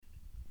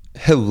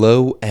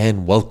Hello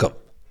and welcome.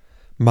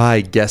 My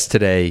guest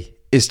today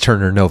is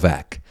Turner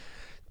Novak.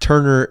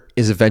 Turner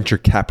is a venture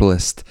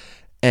capitalist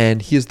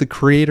and he is the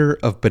creator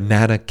of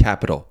Banana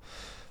Capital,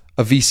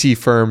 a VC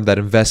firm that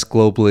invests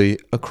globally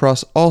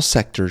across all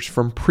sectors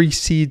from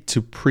pre-seed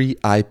to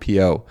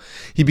pre-IPO.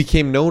 He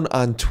became known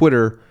on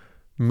Twitter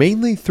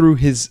mainly through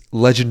his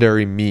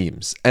legendary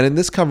memes. And in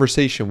this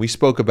conversation, we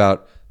spoke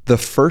about the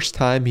first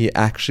time he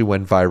actually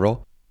went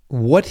viral,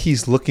 what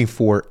he's looking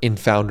for in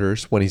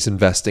founders when he's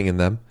investing in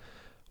them,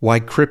 why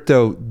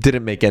crypto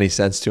didn't make any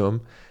sense to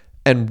him,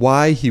 and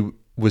why he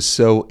was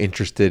so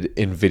interested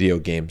in video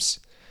games.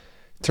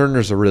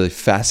 Turner's a really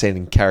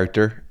fascinating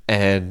character,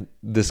 and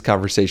this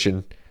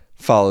conversation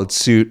followed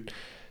suit.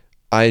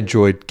 I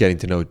enjoyed getting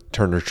to know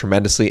Turner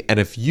tremendously, and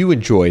if you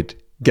enjoyed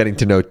getting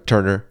to know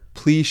Turner,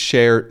 please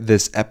share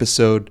this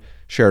episode,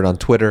 share it on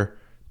Twitter.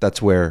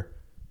 That's where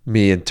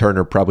me and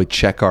Turner probably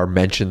check our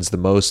mentions the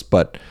most,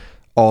 but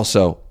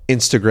also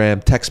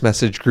Instagram, text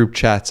message, group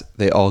chats,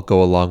 they all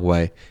go a long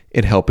way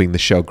in helping the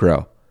show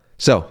grow.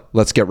 So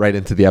let's get right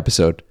into the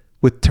episode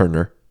with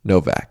Turner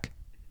Novak.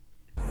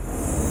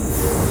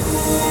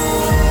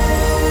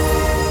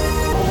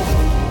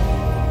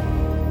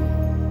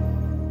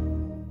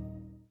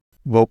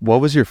 What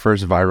was your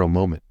first viral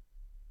moment?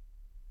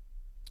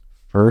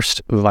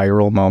 First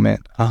viral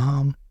moment.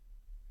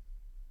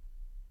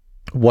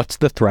 What's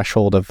the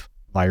threshold of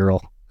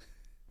viral?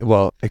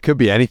 Well, it could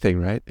be anything,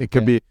 right? It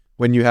could be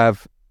when you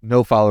have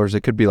no followers,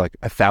 it could be like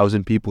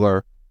 1,000 people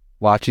are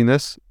watching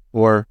this,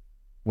 or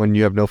when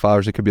you have no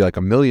followers, it could be like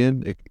 1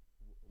 million.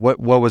 What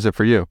was it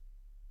for you?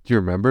 Do you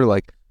remember?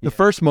 Like the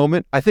first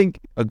moment, I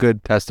think a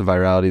good test of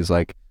virality is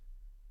like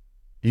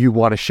you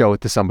want to show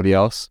it to somebody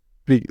else,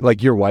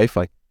 like your wife,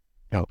 like,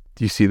 yo,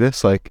 do you see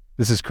this? Like,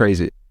 this is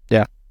crazy.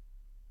 Yeah.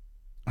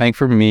 I think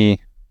for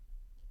me,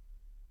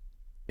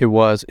 it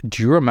was,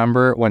 do you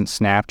remember when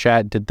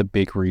Snapchat did the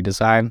big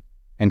redesign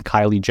and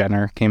Kylie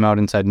Jenner came out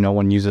and said no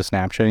one uses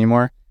Snapchat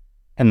anymore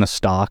and the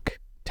stock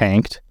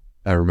tanked?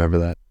 I remember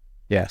that.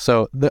 Yeah.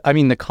 So,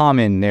 the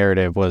common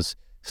narrative was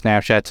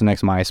Snapchat's the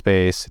next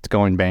MySpace. It's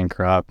going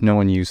bankrupt. No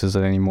one uses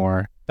it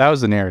anymore. That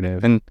was the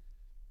narrative. And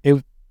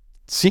it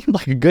seemed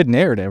like a good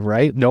narrative,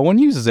 right? No one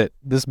uses it.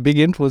 This big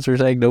influencer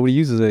saying nobody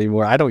uses it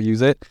anymore. I don't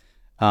use it.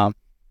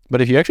 But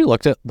if you actually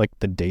looked at like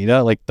the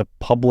data, like the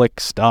public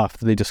stuff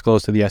they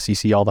disclosed to the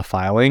SEC, all the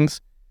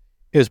filings,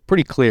 it was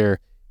pretty clear.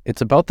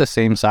 It's about the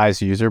same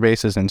size user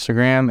base as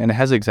Instagram, and it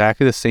has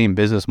exactly the same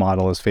business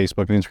model as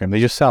Facebook and Instagram. They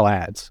just sell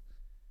ads.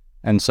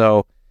 And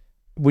so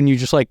when you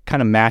just like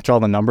kind of match all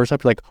the numbers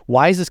up, you're like,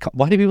 why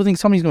do people think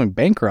somebody's going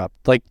bankrupt?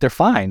 Like, they're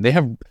fine. They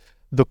have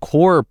the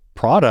core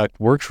product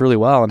works really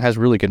well and has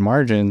really good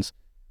margins.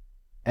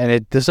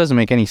 And this doesn't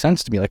make any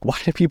sense to me. Like, why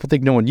do people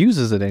think no one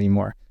uses it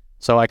anymore?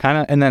 So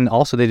and then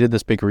also they did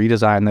this big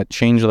redesign that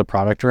changed the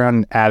product around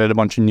and added a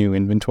bunch of new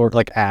inventory,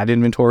 like ad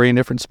inventory in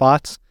different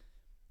spots.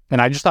 And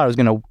I just thought it was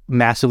going to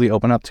massively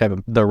open up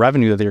to the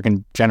revenue that they're going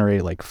to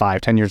generate like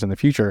 5-10 years in the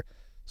future.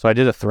 So I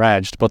did a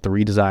thread just about the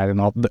redesign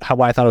and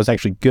why I thought it was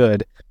actually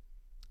good.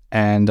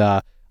 And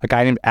a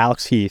guy named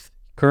Alex Heath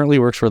currently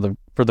works for the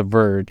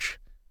Verge.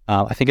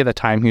 I think at the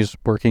time he was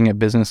working at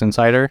Business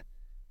Insider,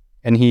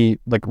 and he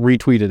like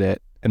retweeted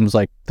it and was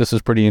like, "This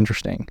is pretty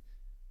interesting."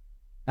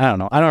 I don't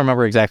know. I don't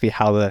remember exactly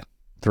how the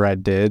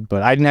thread did,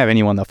 but I didn't have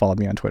anyone that followed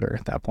me on Twitter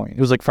at that point. It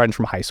was like friends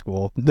from high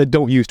school that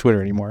don't use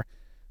Twitter anymore.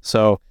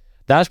 So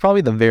that was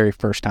probably the very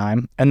first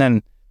time, and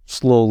then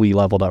slowly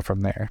leveled up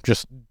from there,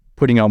 just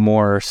putting out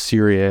more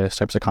serious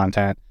types of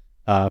content.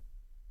 So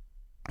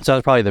that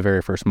was probably the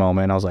very first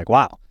moment. I was like,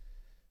 wow,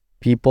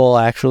 people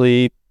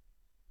actually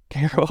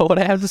care about what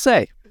I have to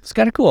say. It's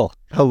kind of cool.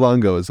 How long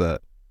ago was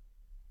that?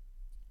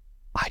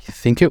 I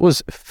think it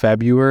was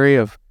February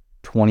of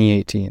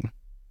 2018.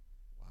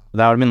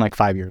 That would have been like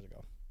 5 years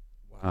ago.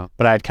 Wow.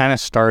 But I'd kind of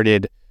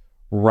started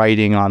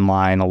writing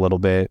online a little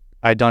bit.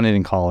 I'd done it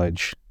in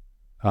college.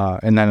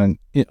 And then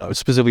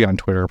specifically on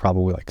Twitter,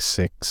 probably like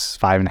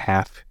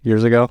 5.5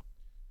 years ago.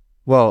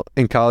 Well,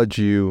 in college,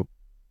 you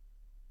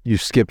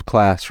skipped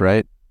class,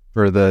 right?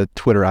 For the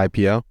Twitter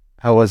IPO.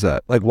 How was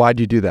that? Like,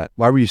 why'd you do that?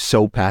 Why were you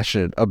so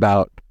passionate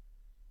about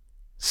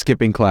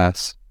skipping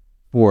class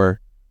for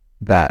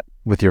that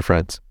with your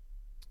friends?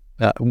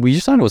 We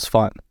just thought it was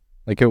fun.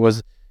 Like, it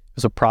was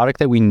a product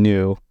that we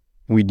knew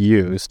we'd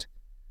used,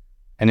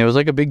 and it was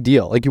like a big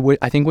deal. Like,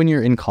 I think when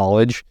you're in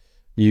college,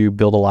 you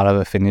build a lot of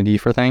affinity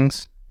for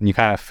things, and you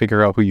kind of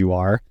figure out who you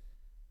are.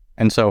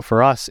 And so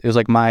for us, it was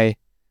like my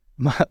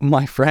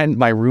friend,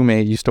 my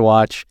roommate used to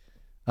watch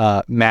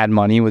Mad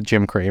Money with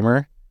Jim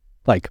Cramer,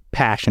 like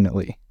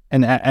passionately.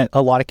 And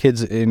a lot of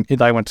kids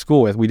that I went to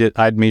school with,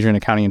 I'd major in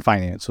accounting and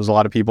finance. So there's a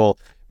lot of people,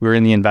 we were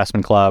in the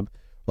investment club,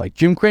 like,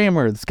 Jim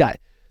Cramer, this guy's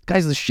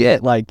the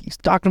shit. Like, he's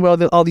talking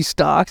about all these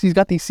stocks. He's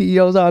got these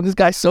CEOs on. This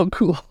guy's so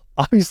cool.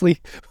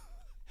 Obviously,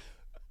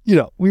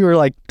 we were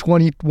like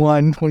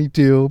 21,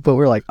 22, but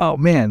we're like, oh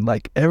man,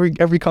 like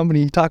every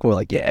company you talk about,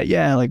 like,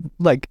 yeah,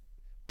 like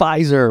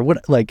Pfizer,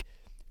 like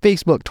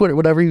Facebook, Twitter,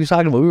 whatever he was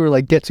talking about, we were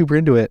like, get super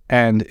into it.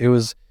 And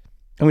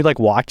we'd like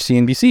watch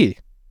CNBC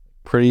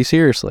pretty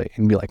seriously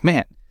and be like,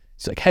 man,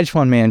 it's like hedge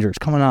fund managers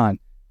coming on,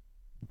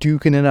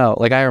 duking it out.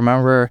 Like I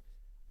remember,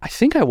 I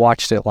think I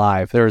watched it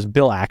live. There was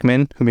Bill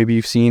Ackman, who maybe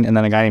you've seen, and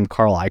then a guy named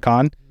Carl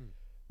Icahn.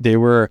 They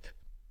were,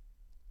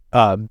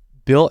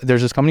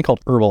 there's this company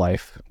called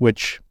Herbalife,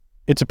 which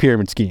it's a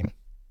pyramid scheme.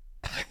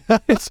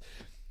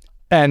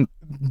 And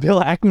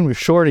Bill Ackman was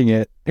shorting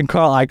it and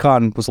Carl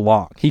Icahn was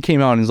long. He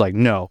came out and was like,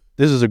 no,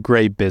 this is a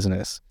great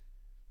business.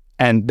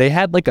 And they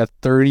had like a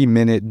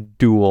 30-minute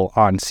duel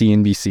on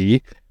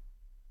CNBC,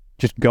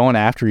 just going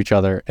after each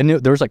other. And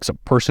there was like some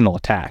personal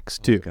attacks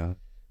too. God.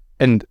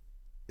 And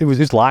it was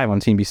just live on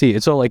CNBC.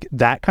 And so like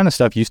that kind of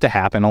stuff used to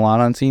happen a lot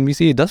on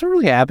CNBC. It doesn't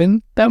really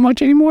happen that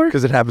much anymore.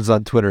 Because it happens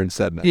on Twitter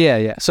instead now.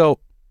 Yeah. So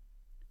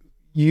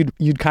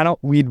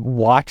we'd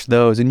watch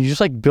those and you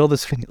just like build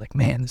this thing like,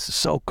 man, this is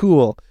so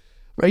cool.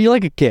 Right? You're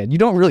like a kid. You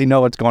don't really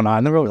know what's going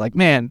on. They're really like,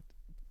 man,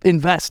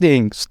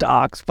 investing,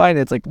 stocks,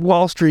 finance, like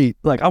Wall Street.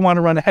 Like I want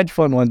to run a hedge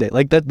fund one day.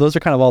 Like that. Those are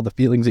kind of all the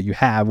feelings that you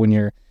have when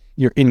you're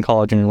in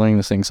college and you're learning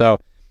this thing. So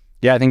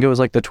yeah, I think it was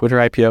like the Twitter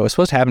IPO. It was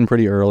supposed to happen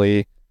pretty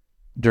early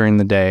during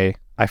the day.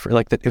 I feel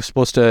like that it was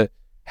supposed to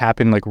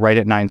happen like right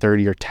at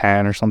 9:30 or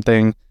 10 or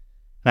something. And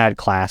I had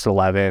class at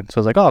 11. So I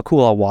was like, oh,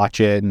 cool. I'll watch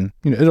it. And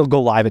it'll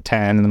go live at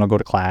 10 and then I'll go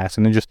to class.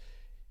 And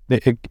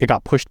it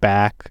got pushed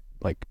back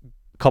like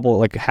couple,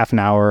 like half an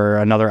hour,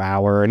 another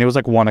hour, and it was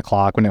like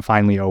 1:00 when it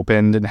finally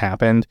opened and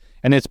happened.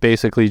 And it's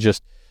basically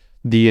just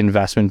the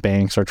investment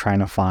banks are trying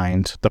to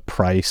find the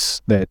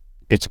price that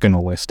it's going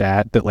to list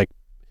at, that like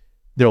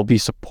there'll be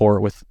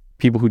support with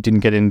people who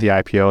didn't get into the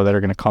IPO that are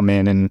going to come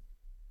in and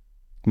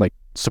like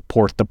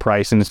support the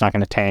price, and it's not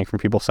going to tank from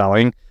people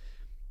selling.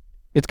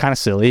 It's kind of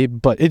silly,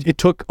 but it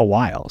took a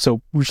while.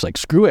 So we're just like,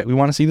 screw it. We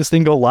want to see this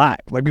thing go live.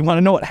 Like we want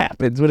to know what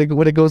happens when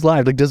it goes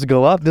live. Like, does it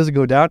go up? Does it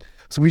go down?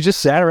 So we just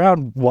sat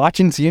around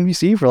watching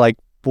CNBC for like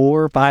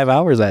 4 or 5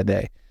 hours that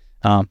day.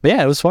 But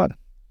yeah, it was fun.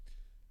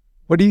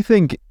 What do you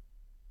think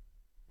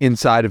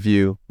inside of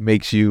you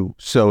makes you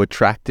so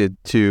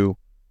attracted to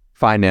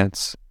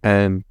finance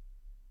and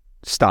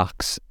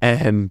stocks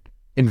and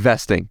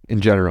investing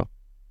in general?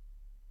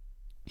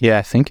 Yeah,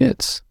 I think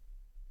it's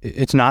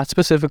not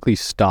specifically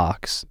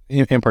stocks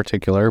in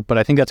particular, but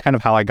I think that's kind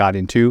of how I got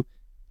into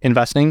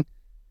investing.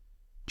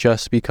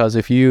 Just because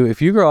if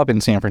you grow up in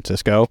San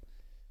Francisco,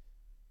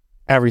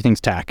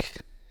 everything's tech.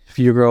 If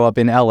you grow up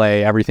in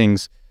LA,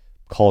 everything's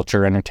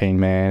culture,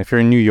 entertainment. If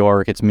you're in New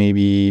York, it's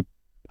maybe,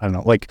 I don't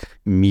know, like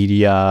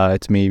media,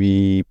 it's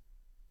maybe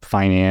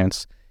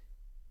finance.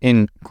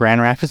 In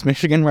Grand Rapids,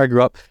 Michigan, where I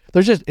grew up,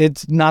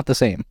 it's not the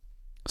same.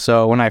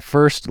 So when I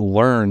first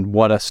learned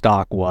what a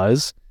stock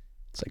was,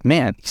 it's like,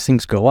 man, these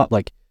things go up.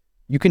 Like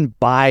you can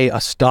buy a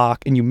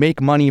stock and you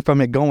make money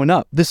from it going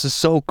up. This is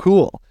so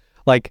cool.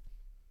 Like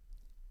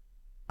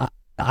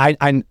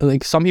I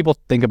like, some people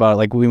think about it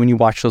like when you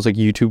watch those like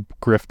YouTube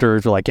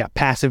grifters or like, yeah,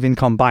 passive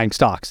income buying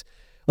stocks.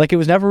 Like it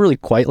was never really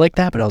quite like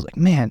that, but I was like,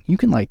 man, you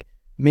can like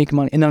make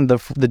money. And then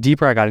the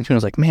deeper I got into it, I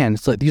was like, man,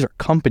 it's like these are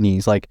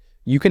companies. Like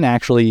you can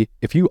actually,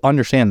 if you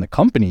understand the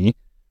company,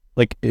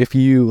 like if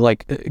you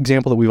like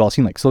example that we've all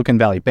seen, like Silicon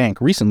Valley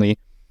Bank recently,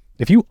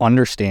 if you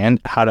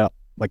understand how to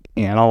like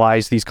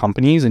analyze these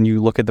companies and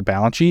you look at the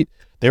balance sheet,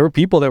 there were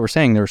people that were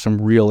saying there were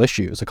some real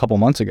issues a couple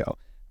months ago.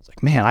 It's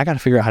like, man, I got to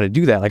figure out how to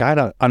do that. Like I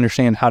got to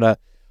understand how to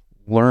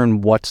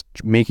learn what's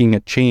making a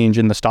change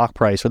in the stock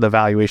price or the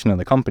valuation of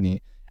the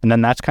company. And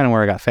then that's kind of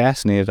where I got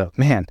fascinated of,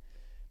 man,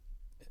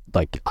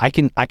 like you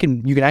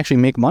can actually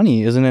make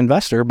money as an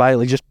investor by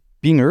like just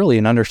being early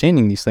and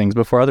understanding these things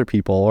before other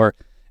people,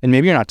 and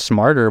maybe you're not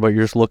smarter, but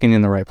you're just looking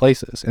in the right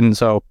places. And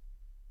so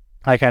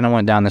I kind of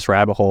went down this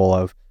rabbit hole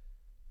of,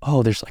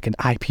 oh, there's like an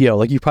IPO.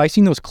 Like you've probably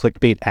seen those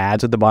clickbait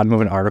ads at the bottom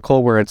of an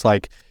article where it's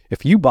like,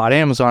 if you bought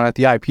Amazon at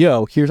the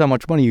IPO, here's how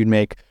much money you'd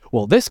make.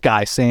 Well, this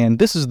guy's saying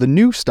this is the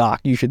new stock.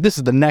 This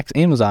is the next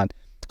Amazon.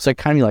 So I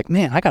kind of be like,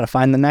 man, I got to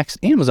find the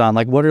next Amazon.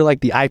 Like what are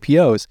like the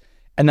IPOs?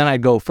 And then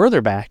I'd go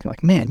further back and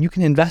like, man, you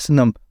can invest in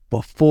them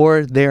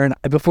before there's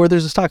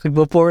a stock, like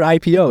before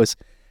IPOs.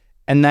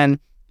 And then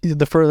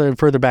the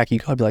further back you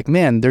go, I'd be like,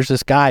 man, there's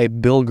this guy,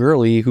 Bill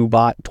Gurley, who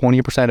bought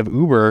 20% of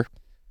Uber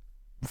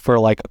for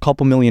like a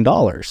couple $1 million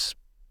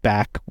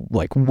back,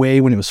 like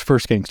way when it was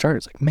first getting started.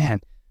 It's like,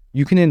 man,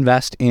 you can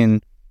invest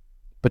in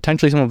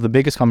potentially some of the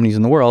biggest companies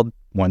in the world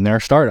when they're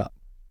a startup.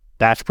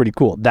 That's pretty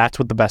cool. That's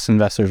what the best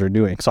investors are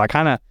doing. So I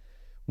kind of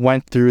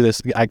went through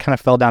this. I kind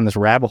of fell down this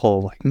rabbit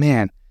hole. Like,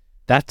 man,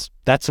 that's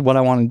what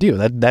I want to do.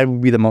 That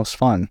would be the most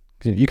fun.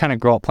 You kind of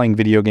grow up playing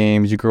video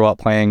games. You grow up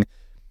playing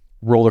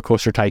Roller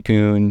Coaster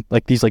Tycoon,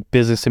 like these like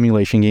business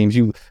simulation games.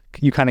 You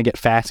kind of get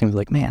fascinated.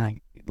 Like, man,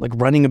 like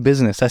running a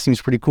business, that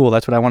seems pretty cool.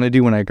 That's what I want to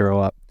do when I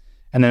grow up.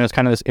 And then it's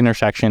kind of this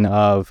intersection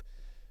of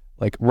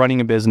like running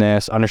a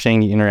business,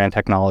 understanding the internet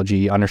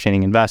technology,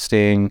 understanding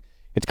investing.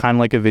 It's kind of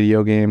like a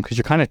video game because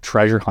you're kind of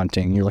treasure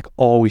hunting. You're like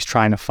always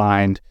trying to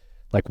find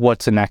like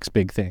what's the next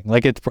big thing.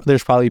 Like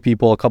there's probably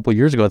people a couple of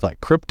years ago with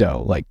like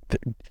crypto, like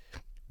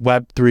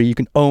Web3. You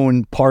can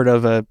own part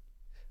of a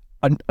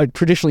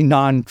traditionally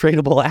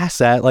non-tradable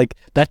asset. Like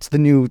that's the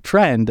new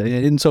trend.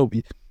 And so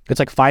it's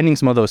like finding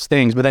some of those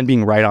things, but then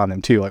being right on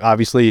them too. Like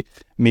obviously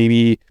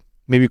maybe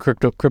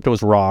crypto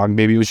was wrong.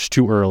 Maybe it was just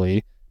too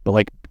early, but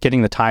like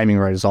getting the timing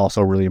right is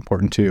also really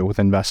important too with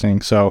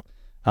investing. So,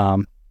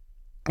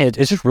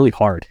 it's just really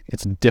hard.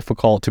 It's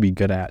difficult to be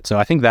good at. So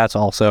I think that's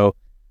also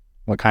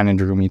what kind of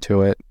drew me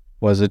to it.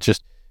 Was it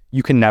just,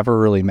 you can never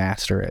really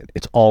master it.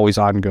 It's always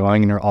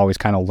ongoing and you're always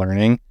kind of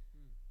learning.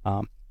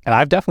 And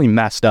I've definitely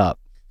messed up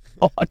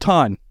a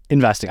ton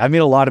investing. I've made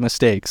a lot of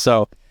mistakes.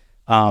 So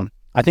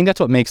I think that's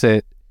what makes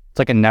it, it's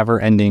like a never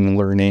ending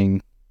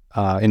learning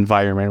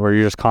environment where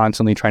you're just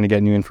constantly trying to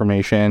get new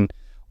information,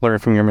 learn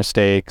from your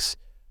mistakes,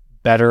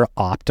 better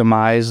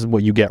optimize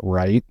what you get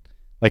right.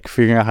 Like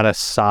figuring out how to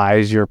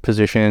size your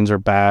positions or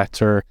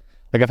bets, or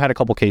like I've had a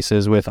couple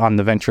cases with on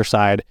the venture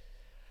side,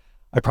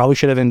 I probably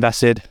should have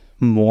invested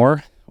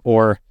more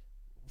or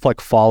like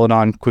followed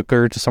on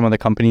quicker to some of the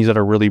companies that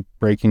are really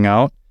breaking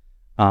out.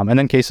 And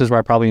then cases where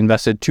I probably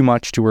invested too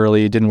much too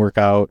early, it didn't work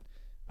out.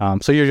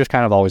 So you're just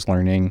kind of always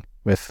learning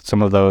with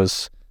some of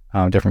those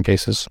different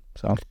cases.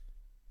 So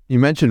You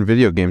mentioned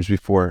video games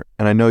before,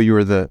 and I know you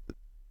were the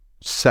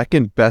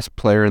second best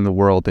player in the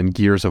world in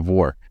Gears of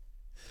War.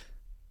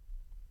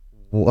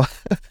 What?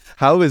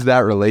 How does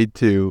that relate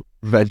to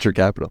venture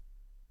capital?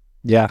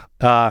 yeah.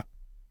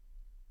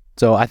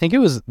 So I think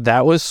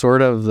that was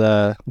sort of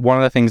one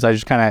of the things I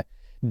just kind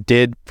of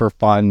did for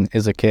fun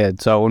as a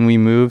kid. So when we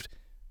moved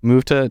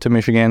to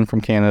Michigan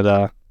from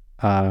Canada,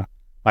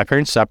 my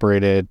parents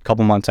separated a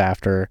couple months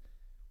after.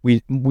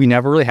 We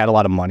never really had a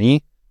lot of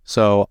money.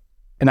 So,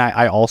 and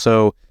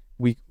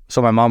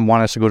so my mom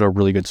wanted us to go to a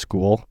really good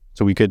school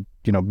so we could,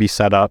 be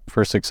set up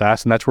for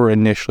success. And that's where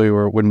initially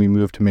when we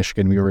moved to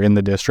Michigan, we were in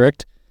the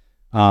district.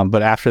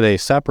 But after they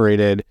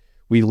separated,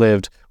 we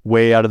lived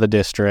way out of the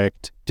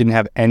district, didn't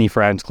have any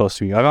friends close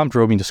to me. My mom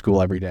drove me to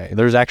school every day.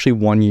 There's actually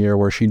one year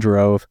where she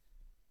drove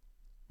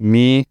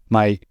me,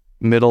 my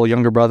middle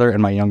younger brother,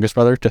 and my youngest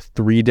brother to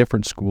 3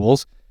 different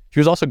schools. She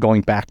was also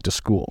going back to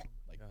school,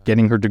 like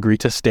getting her degree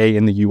to stay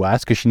in the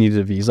U.S. because she needed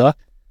a visa.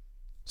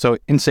 So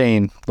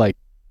insane. Like,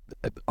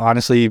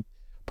 honestly,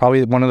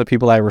 probably one of the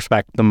people I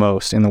respect the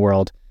most in the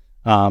world.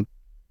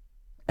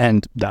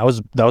 And that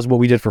was what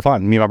we did for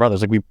fun. Me and my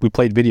brothers, like we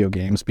played video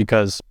games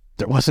because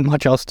there wasn't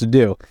much else to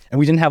do, and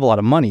we didn't have a lot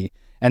of money.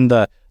 And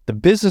the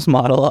business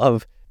model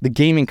of the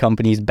gaming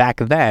companies back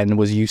then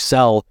was you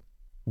sell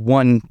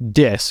one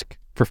disc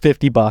for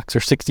 $50 or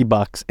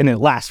 $60 and it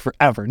lasts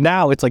forever.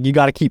 Now it's like you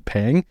got to keep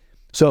paying.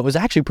 So it was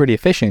actually pretty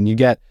efficient. You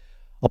get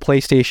a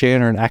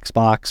PlayStation or an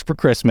Xbox for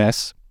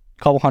Christmas,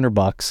 a couple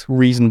 $100,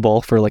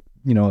 reasonable for like,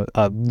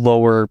 a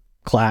lower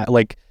class,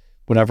 like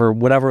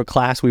whatever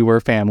class we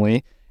were, family.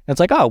 And it's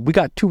like, oh, we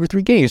got 2 or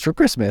 3 games for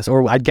Christmas,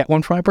 or I'd get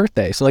one for my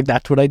birthday. So like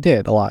that's what I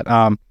did a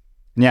lot.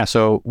 Yeah.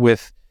 So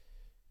with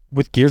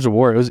Gears of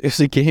War, it was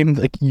a game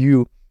like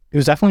it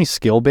was definitely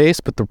skill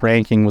based, but the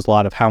ranking was a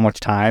lot of how much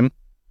time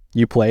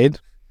you played.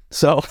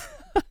 So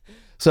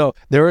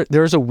there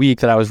was a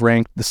week that I was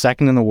ranked the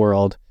second in the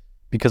world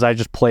because I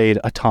just played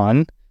a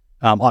ton.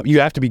 You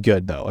have to be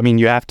good though. I mean,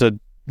 you have to,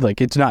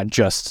 like, it's not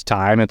just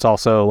time. It's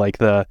also like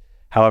the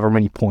however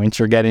many points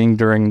you're getting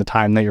during the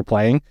time that you're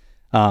playing.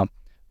 But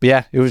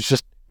yeah, it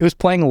was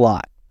playing a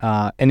lot.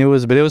 But it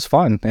was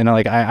fun. And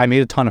like, I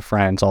made a ton of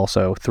friends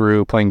also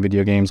through playing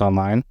video games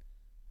online.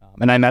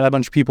 And I met a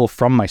bunch of people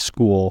from my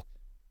school.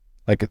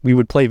 Like we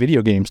would play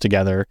video games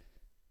together,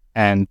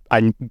 and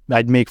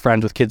I'd make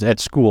friends with kids at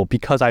school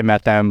because I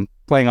met them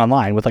playing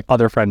online with like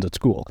other friends at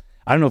school.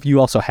 I don't know if you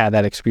also had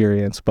that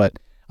experience, but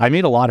I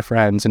made a lot of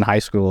friends in high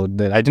school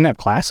that I didn't have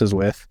classes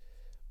with,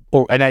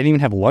 and I didn't even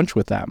have lunch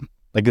with them.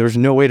 Like there was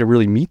no way to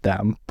really meet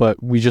them,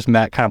 but we just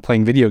met kind of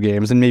playing video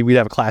games, and maybe we'd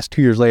have a class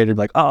 2 years later, be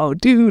like, oh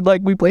dude,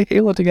 like we play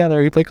Halo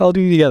together, we play Call of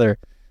Duty together.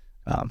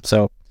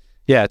 So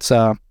yeah, it's,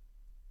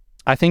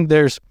 I think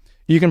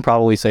you can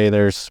probably say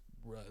there's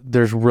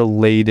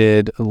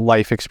related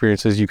life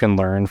experiences you can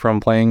learn from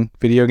playing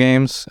video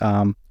games.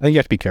 I think you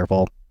have to be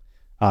careful.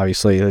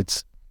 Obviously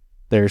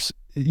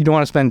you don't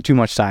want to spend too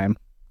much time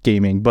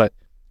gaming, but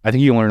I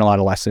think you learn a lot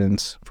of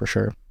lessons for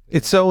sure.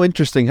 It's so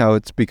interesting how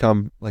it's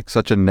become like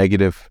such a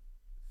negative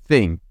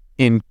thing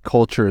in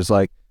cultures.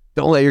 Like,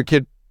 don't let your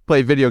kid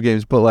play video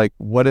games, but like,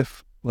 what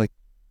if like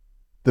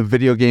the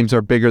video games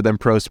are bigger than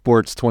pro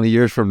sports 20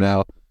 years from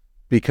now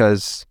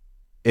because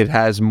it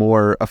has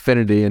more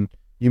affinity? And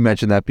you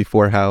mentioned that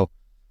before, how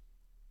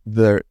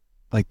there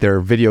are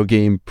video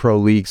game pro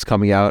leagues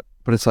coming out,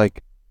 but it's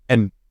like,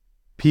 and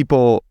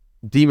people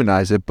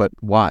demonize it, but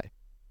why?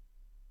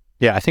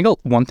 Yeah, I think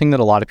one thing that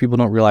a lot of people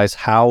don't realize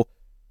how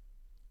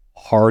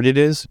hard it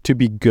is to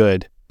be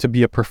good, to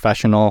be a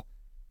professional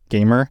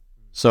gamer.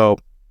 So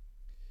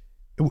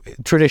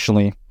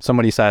traditionally,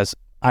 somebody says,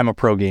 I'm a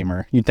pro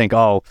gamer. You'd think,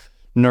 oh,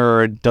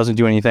 nerd, doesn't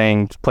do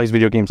anything, plays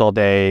video games all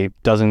day,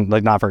 doesn't,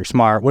 like, not very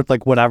smart,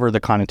 whatever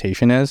the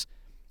connotation is.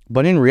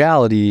 But in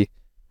reality,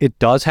 it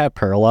does have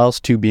parallels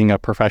to being a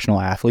professional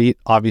athlete.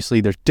 Obviously,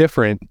 there's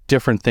different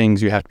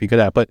things you have to be good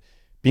at, but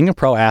being a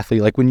pro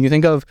athlete, like when you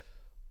think of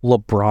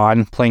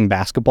LeBron playing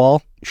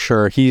basketball,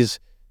 sure, he's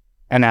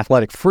an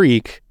athletic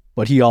freak,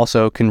 but he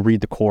also can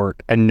read the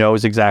court and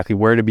knows exactly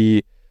where to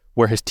be,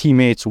 where his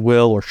teammates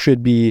will or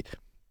should be,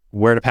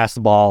 where to pass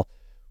the ball,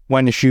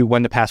 when to shoot,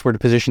 when to pass, where to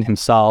position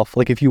himself.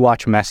 Like if you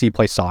watch Messi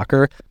play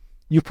soccer,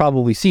 you've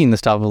probably seen the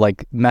stuff of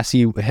like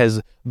Messi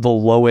has the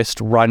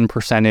lowest run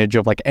percentage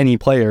of like any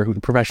player who's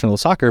professional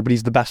soccer, but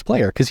he's the best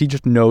player because he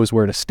just knows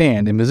where to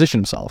stand and position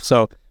himself.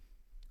 So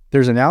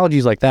there's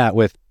analogies like that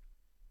with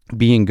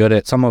being good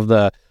at some of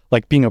the,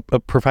 like being a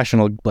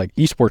professional like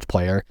esports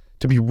player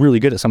to be really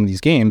good at some of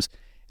these games.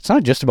 It's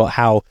not just about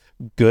how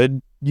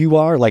good you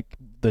are, like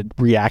the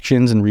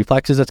reactions and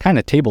reflexes, that's kind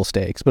of table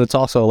stakes, but it's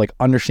also like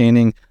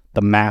understanding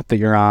the map that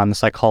you're on, the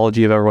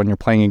psychology of everyone you're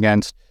playing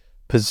against,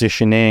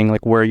 positioning,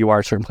 like where you are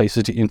at certain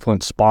places to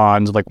influence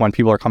spawns, like when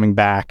people are coming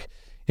back,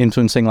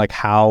 influencing like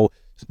how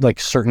like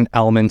certain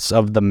elements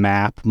of the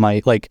map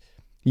might, like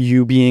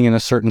you being in a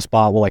certain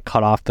spot will like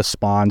cut off the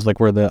spawns, like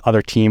where the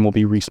other team will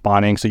be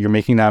respawning. So you're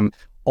making them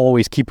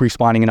always keep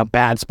respawning in a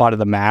bad spot of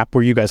the map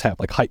where you guys have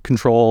like height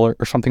control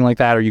or something like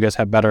that, or you guys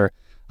have better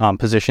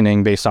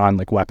positioning based on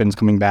like weapons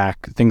coming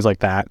back, things like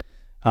that.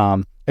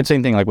 And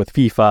same thing like with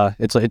FIFA,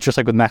 it's just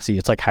like with Messi,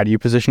 it's like how do you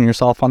position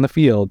yourself on the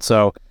field?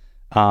 So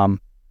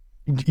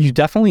you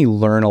definitely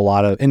learn a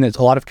lot of, and it's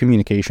a lot of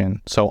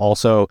communication. So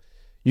also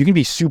you can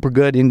be super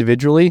good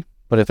individually,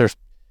 but if there's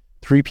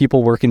 3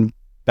 people working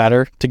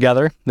better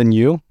together than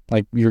you,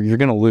 like you're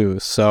going to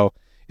lose. So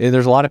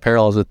there's a lot of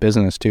parallels with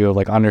business too, of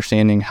like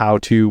understanding how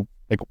to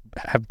like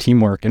have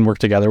teamwork and work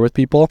together with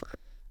people.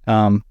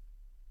 And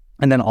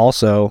then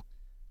also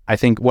I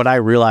think what I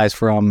realized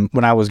from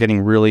when I was getting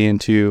really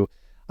into,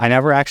 I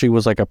never actually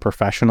was like a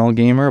professional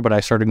gamer, but I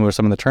started going to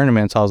some of the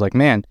tournaments. I was like,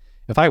 man,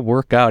 if I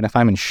work out, if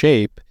I'm in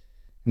shape,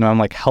 I'm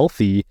like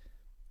healthy,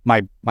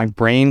 my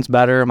brain's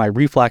better, my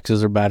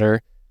reflexes are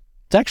better.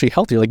 It's actually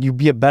healthier. Like you'd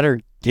be a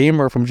better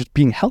gamer from just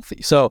being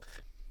healthy. So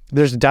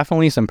there's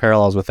definitely some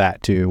parallels with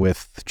that too,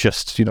 with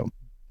just,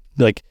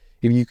 like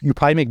if you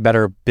probably make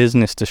better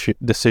business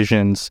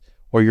decisions,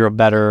 or you're a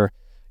better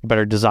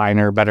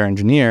designer, better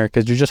engineer,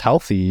 because you're just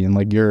healthy and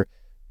like your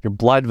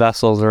blood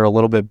vessels are a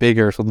little bit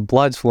bigger, so the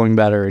blood's flowing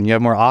better and you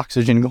have more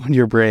oxygen going to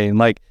your brain.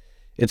 Like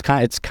it's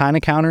kind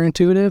of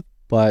counterintuitive,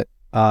 but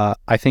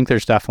I think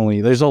there's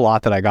a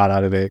lot that I got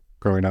out of it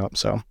growing up.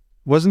 So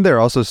wasn't there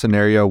also a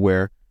scenario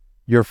where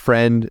your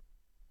friend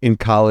in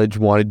college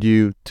wanted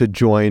you to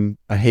join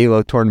a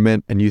Halo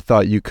tournament and you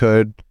thought you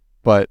could,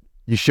 but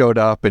you showed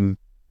up and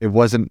it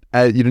wasn't,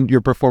 your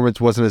performance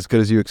wasn't as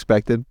good as you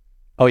expected?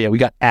 Oh yeah, we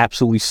got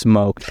absolutely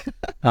smoked.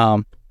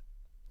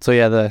 So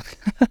yeah,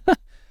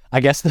 I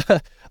guess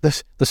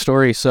the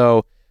story.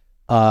 So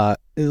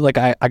like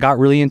I got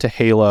really into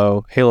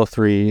Halo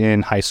 3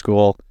 in high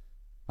school.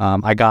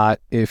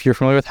 If you're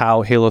familiar with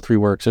how Halo 3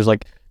 works, there's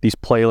like these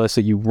playlists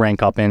that you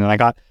rank up in, and I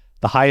got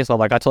the highest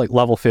level. I got to like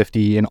level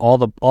 50 in all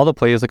the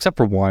playlists except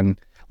for one,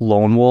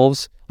 Lone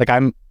Wolves. Like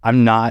I'm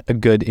not a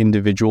good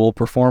individual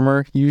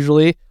performer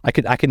usually. I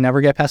could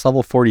never get past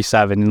level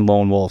 47 in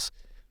Lone Wolves.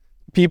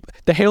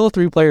 The Halo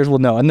 3 players will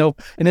know,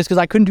 and it's because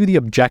I couldn't do the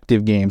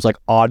objective games like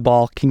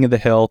Oddball, King of the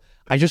Hill.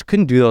 I just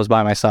couldn't do those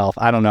by myself.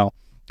 I don't know.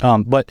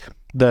 But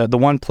the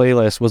one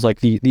playlist was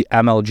like the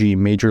MLG,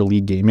 Major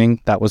League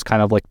Gaming. That was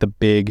kind of like the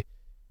big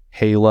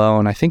Halo,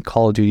 and I think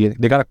Call of Duty,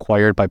 they got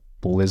acquired by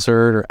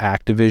Blizzard or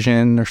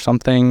Activision or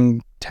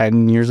something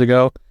 10 years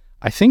ago.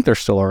 I think they're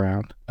still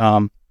around.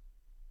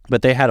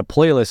 But they had a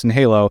playlist in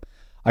Halo.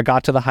 I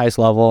got to the highest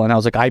level and I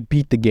was like, I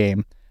beat the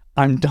game.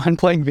 I'm done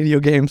playing video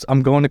games.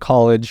 I'm going to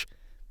college.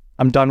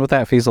 I'm done with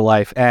that phase of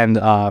life. And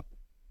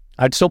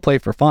I'd still play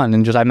for fun.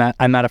 And just I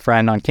met a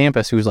friend on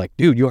campus who was like,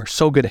 dude, you are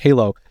so good at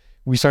Halo.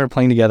 We started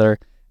playing together.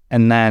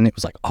 And then it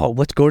was like, oh,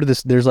 let's go to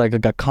this. There's like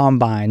a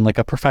combine, like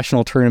a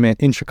professional tournament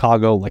in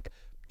Chicago, like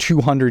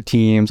 200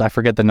 teams. I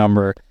forget the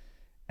number.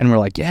 And we're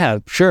like, yeah,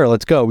 sure,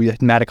 let's go. We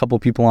met a couple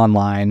of people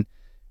online.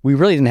 We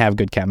really didn't have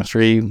good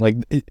chemistry. Like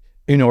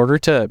in order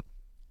to,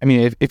 I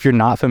mean, if you're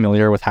not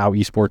familiar with how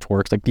esports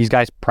works, like these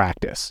guys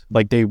practice,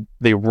 like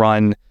they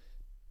run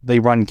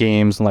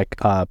games and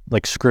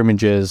like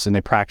scrimmages, and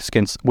they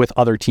practice with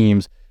other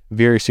teams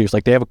very serious.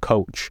 Like they have a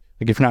coach.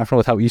 Like if you're not familiar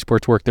with how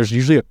esports work, there's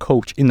usually a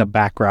coach in the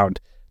background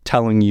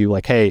telling you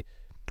like, hey,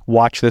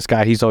 watch this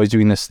guy. He's always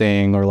doing this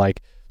thing, or like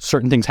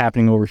certain things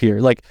happening over here.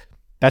 Like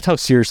that's how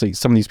seriously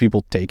some of these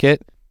people take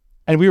it.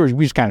 And we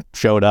just kind of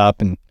showed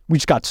up and we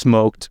just got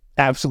smoked,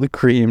 absolutely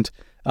creamed.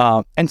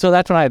 And so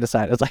that's when I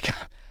decided, it's like,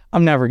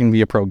 I'm never going to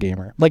be a pro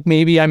gamer. Like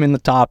maybe I'm in the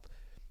top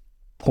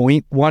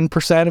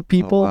 0.1% of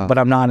people, but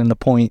I'm not in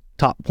the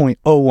top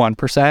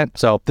 0.01%.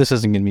 So this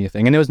isn't going to be a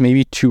thing. And it was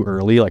maybe too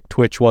early. Like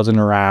Twitch wasn't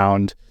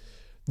around.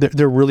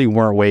 There really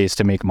weren't ways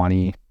to make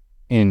money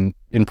in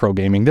pro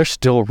gaming. There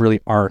still really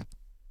aren't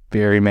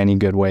very many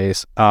good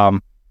ways.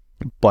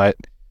 But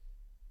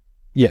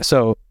yeah,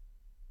 so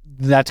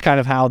that's kind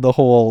of how the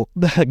whole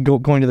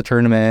going to the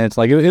tournaments,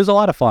 like it was a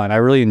lot of fun. I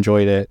really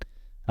enjoyed it.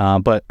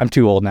 But I'm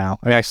too old now.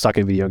 I mean, I suck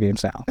at video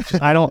games now.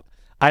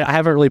 I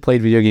haven't really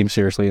played video games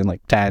seriously in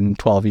like 10,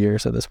 12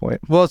 years at this point.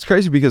 Well, it's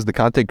crazy because the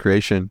content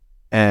creation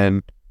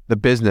and the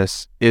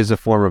business is a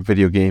form of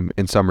video game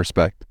in some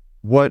respect.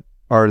 What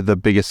are the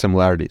biggest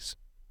similarities?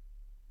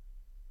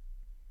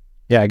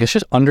 Yeah, I guess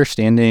just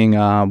understanding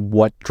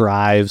what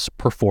drives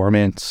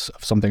performance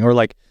of something, or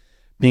like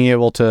being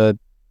able to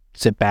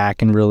sit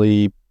back and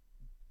really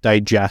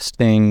digest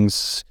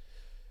things,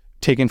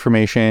 take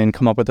information,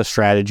 come up with a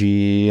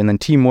strategy, and then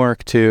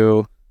teamwork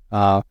too,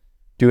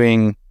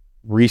 doing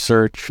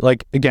research.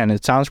 Like, again,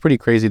 it sounds pretty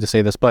crazy to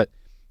say this, but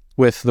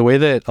with the way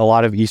that a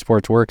lot of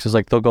esports works is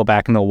like they'll go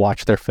back and they'll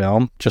watch their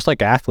film just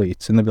like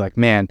athletes, and they'll be like,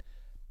 man,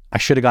 I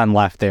should have gone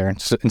left there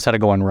instead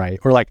of going right.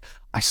 Or like,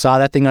 I saw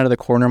that thing out of the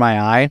corner of my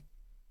eye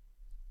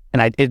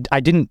and I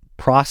didn't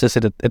process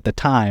it at the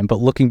time, but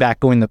looking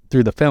back,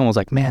 through the film, I was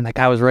like, man, that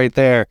guy was right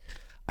there.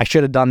 I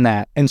should have done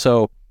that. And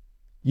so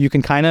you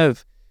can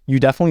you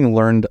definitely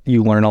learn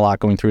a lot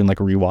going through and like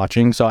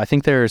rewatching. So I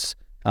think there's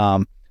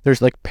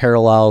like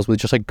parallels with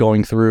just like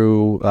going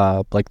through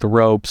like the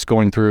ropes,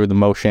 going through the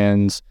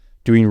motions,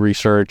 doing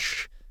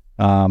research.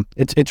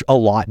 It's a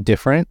lot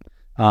different,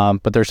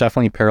 but there's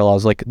definitely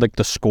parallels, like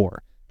the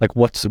score. Like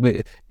what's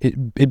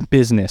in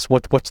business?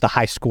 What's the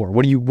high score?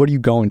 What are you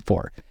going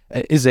for?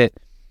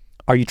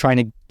 Are you trying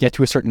to get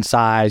to a certain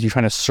size? Are you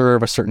trying to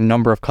serve a certain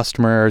number of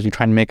customers? Are you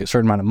trying to make a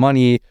certain amount of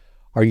money?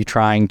 Are you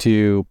trying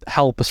to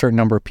help a certain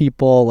number of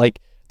people? Like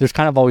there's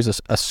kind of always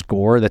a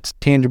score that's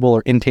tangible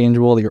or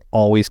intangible that you're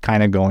always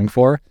kind of going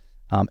for.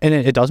 And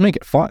it does make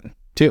it fun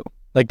too.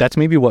 Like that's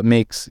maybe what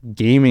makes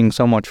gaming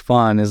so much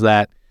fun, is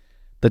that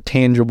the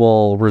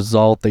tangible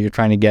result that you're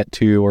trying to get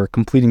to, or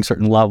completing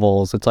certain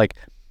levels. It's like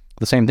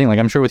the same thing. Like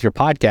I'm sure with your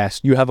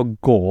podcast, you have a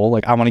goal.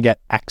 Like I want to get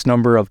X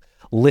number of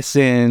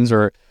listens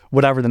or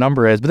whatever the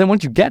number is. But then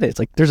once you get it, it's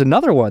like there's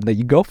another one that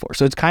you go for.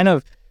 So it's kind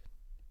of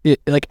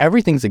like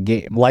everything's a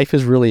game. Life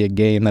is really a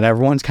game that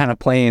everyone's kind of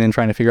playing and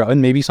trying to figure out.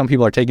 And maybe some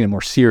people are taking it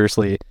more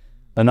seriously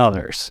than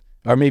others.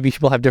 Or maybe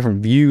people have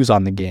different views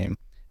on the game.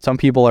 Some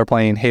people are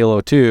playing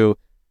Halo 2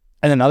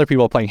 and then other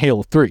people are playing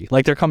Halo 3.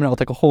 Like they're coming out with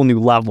like a whole new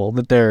level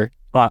that they're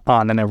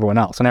on than everyone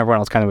else, and everyone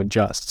else kind of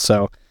adjusts.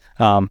 So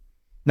not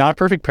a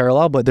perfect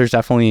parallel, but there's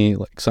definitely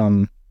like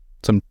some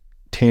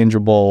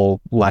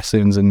tangible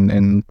lessons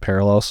and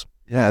parallels.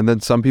 Yeah, and then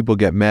some people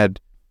get mad.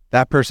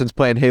 That person's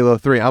playing Halo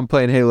 3. I'm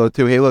playing Halo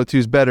 2. Halo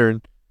 2's better.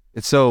 And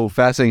it's so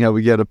fascinating how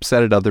we get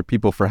upset at other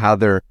people for how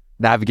they're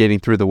navigating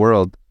through the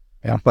world.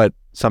 Yeah. But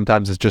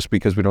sometimes it's just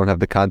because we don't have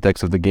the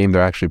context of the game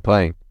they're actually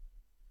playing.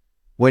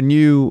 When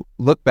you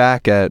look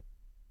back at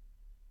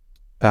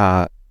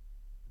the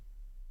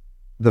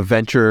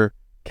venture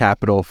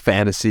capital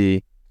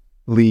fantasy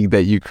league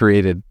that you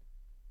created,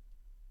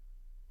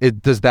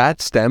 does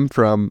that stem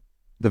from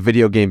the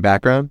video game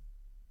background?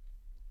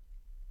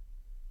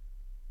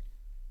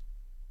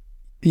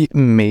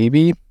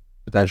 Maybe.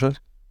 Potentially?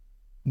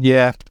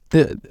 Yeah.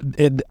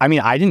 I mean,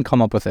 I didn't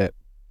come up with it.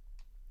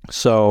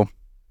 So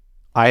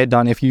I had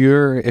done, if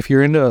you're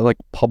into like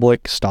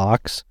public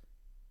stocks,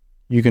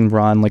 you can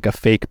run like a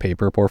fake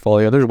paper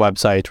portfolio. There's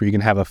websites where you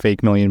can have a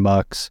fake $1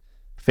 million,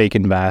 fake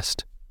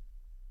invest.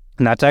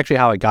 And that's actually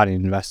how I got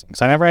into investing.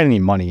 So I never had any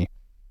money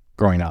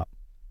growing up.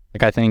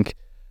 Like I think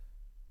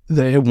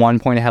at one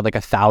point I had like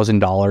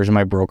 $1,000 in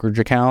my brokerage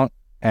account,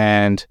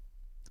 and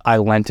I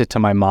lent it to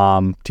my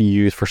mom to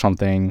use for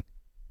something.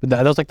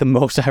 That was like the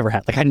most I ever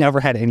had. Like I never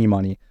had any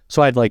money.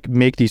 So I'd like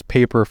make these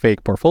paper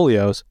fake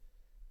portfolios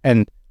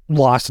and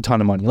lost a ton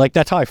of money. Like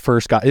that's how I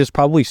first got, it was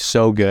probably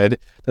so good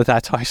that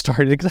that's how I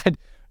started, because I had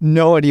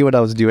no idea what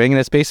I was doing. And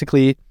it's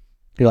basically,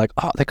 you're like,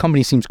 oh, that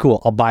company seems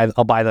cool. I'll buy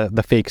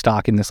the fake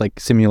stock in this like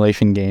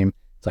simulation game.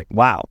 It's like,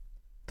 wow,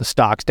 the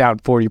stock's down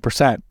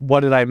 40%.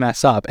 What did I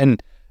mess up?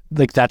 And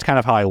like that's kind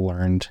of how I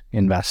learned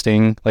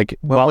investing. Like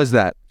what was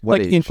that?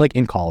 What age?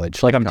 In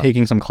college. Like I'm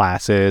taking some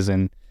classes,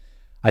 and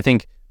I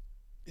think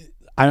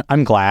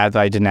I'm glad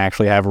that I didn't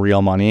actually have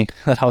real money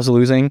that I was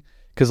losing,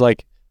 because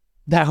like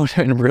that would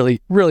have been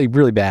really, really,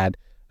 really bad.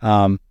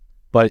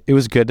 But it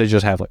was good to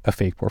just have like a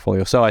fake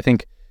portfolio. So I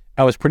think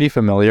I was pretty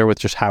familiar with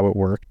just how it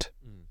worked.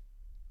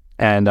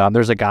 And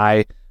there's a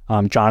guy,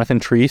 Jonathan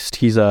Triest.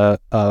 He's one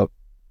of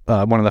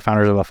the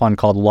founders of a fund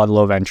called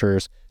Ludlow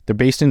Ventures. They're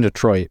based in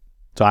Detroit.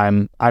 So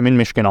I'm in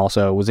Michigan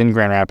also, was in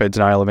Grand Rapids,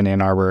 now I live in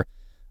Ann Arbor.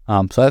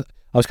 So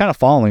I was kind of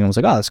following. I was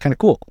like, oh, that's kind of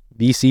cool.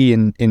 VC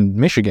in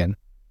Michigan.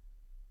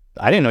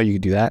 I didn't know you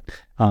could do that.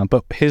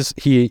 But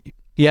he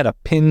had a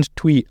pinned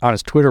tweet on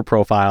his Twitter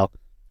profile.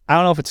 I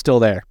don't know if it's still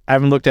there. I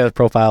haven't looked at his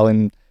profile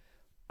in,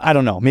 I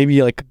don't know,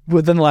 maybe like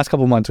within the last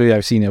couple of months maybe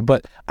I've seen it,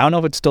 but I don't know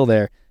if it's still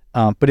there.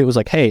 But it was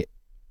like, hey,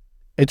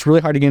 it's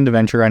really hard to get into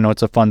venture. I know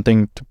it's a fun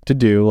thing to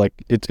do. Like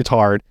it's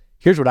hard.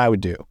 Here's what I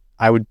would do.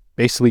 I would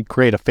basically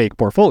create a fake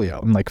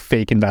portfolio and like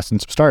fake invest in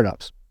some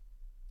startups.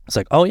 It's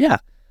like, oh yeah,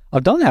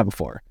 I've done that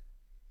before.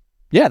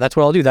 Yeah, that's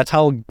what I'll do. That's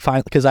how I'll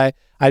find, because I'd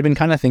been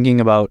kind of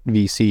thinking about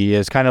VC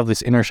as kind of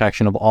this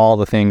intersection of all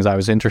the things I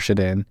was interested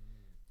in,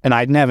 and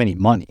I didn't have any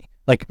money.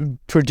 Like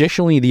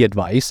traditionally the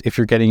advice, if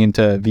you're getting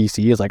into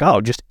VC, is like,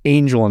 oh, just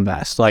angel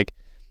invest. Like,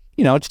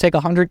 you know, just take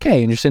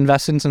 $100K and just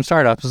invest in some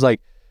startups. It's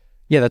like,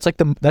 yeah, that's like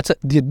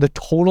the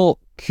total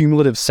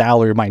cumulative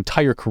salary of my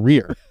entire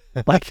career.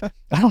 Like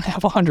I don't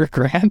have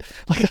 $100,000.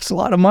 Like that's a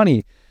lot of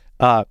money.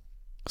 So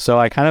So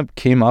I kind of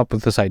came up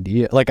with this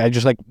idea. Like I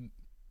just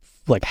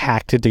like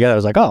hacked it together. I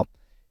was like, oh,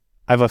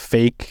 I have a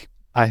fake.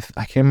 I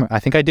can't remember, I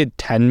think I did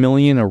 10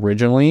 million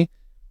originally,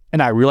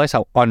 and I realized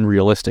how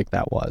unrealistic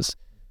that was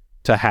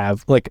to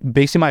have. Like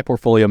basically my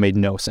portfolio made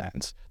no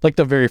sense. Like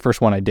the very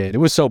first one I did, it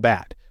was so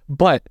bad.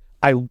 But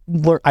I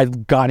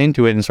got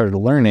into it and started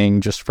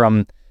learning just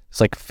from this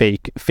like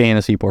fake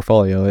fantasy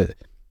portfolio.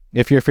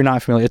 If you're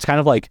not familiar, it's kind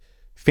of like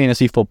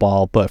fantasy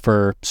football, but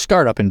for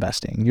startup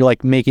investing. You're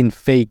like making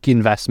fake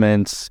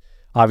investments.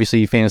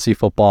 Obviously fantasy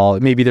football,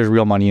 maybe there's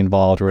real money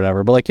involved or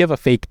whatever, but like you have a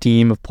fake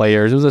team of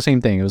players. It was the same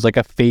thing. It was like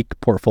a fake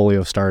portfolio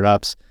of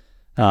startups.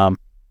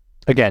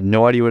 Again,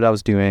 no idea what I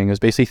was doing. It was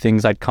basically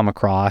things I'd come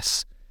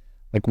across.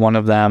 Like one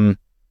of them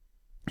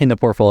in the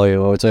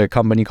portfolio, it's a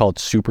company called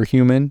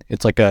Superhuman.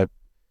 It's like a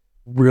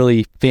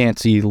really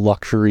fancy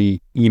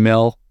luxury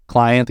email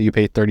client that you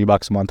pay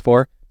 $30 a month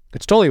for.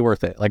 It's totally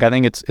worth it. Like I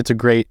think it's a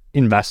great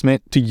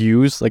investment to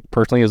use like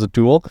personally as a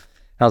tool.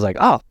 And I was like,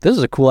 oh, this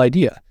is a cool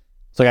idea.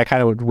 So like I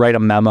kind of would write a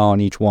memo on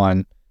each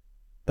one.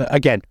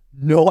 Again,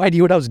 no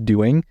idea what I was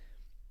doing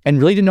and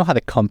really didn't know how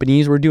the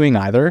companies were doing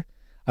either.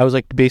 I was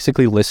like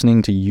basically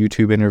listening to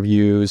YouTube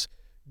interviews,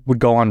 would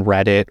go on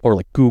Reddit or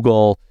like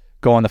Google,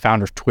 go on the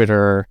founder's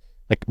Twitter,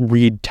 like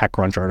read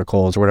TechCrunch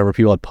articles or whatever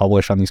people had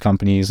published on these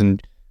companies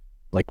and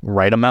like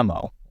write a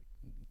memo.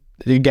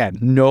 Again,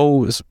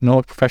 no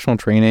professional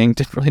training,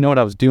 didn't really know what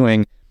I was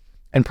doing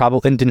and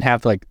didn't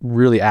have like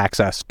really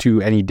access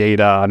to any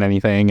data on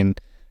anything.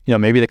 And you know,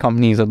 maybe the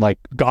companies had like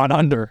gone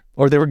under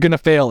or they were going to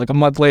fail like a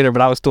month later,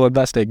 but I was still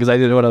invested because I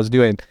didn't know what I was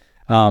doing.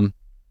 But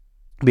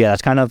yeah,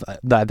 that's kind of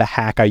the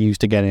hack I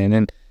used to get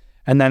in.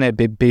 And then it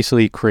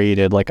basically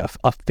created like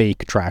a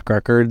fake track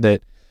record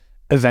that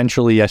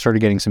eventually I started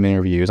getting some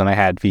interviews and I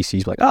had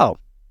VCs like, oh,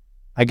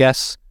 I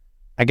guess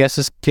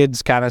this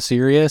kid's kind of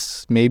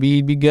serious. Maybe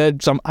he'd be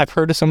good. I've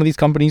heard of some of these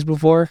companies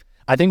before.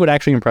 I think what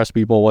actually impressed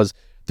people was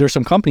there's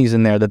some companies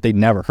in there that they'd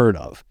never heard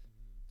of.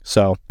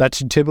 So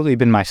that's typically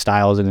been my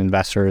style as an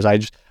investor is I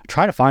just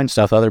try to find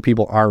stuff other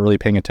people aren't really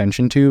paying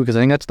attention to because I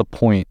think that's the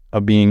point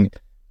of being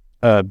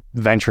a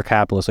venture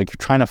capitalist. Like you're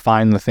trying to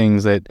find the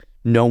things that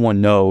no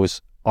one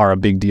knows are a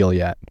big deal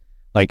yet.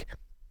 Like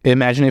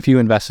imagine if you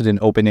invested in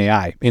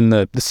OpenAI in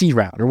the seed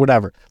round or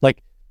whatever.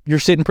 Like you're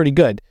sitting pretty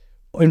good.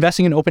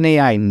 Investing in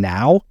OpenAI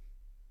now,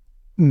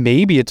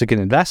 maybe it's a good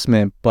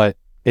investment, but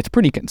it's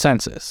pretty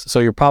consensus. So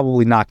you're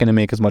probably not going to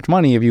make as much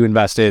money if you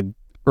invested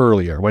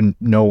earlier when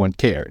no one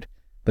cared.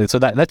 So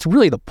that's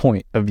really the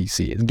point of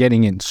VC is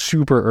getting in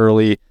super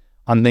early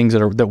on things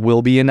that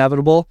will be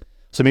inevitable.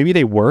 So maybe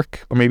they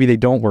work or maybe they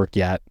don't work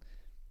yet.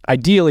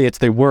 Ideally, it's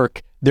they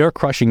work, they're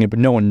crushing it, but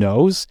no one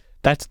knows.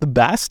 That's the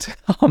best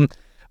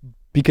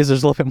because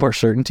there's a little bit more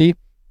certainty.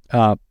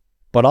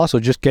 But also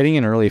just getting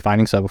in early,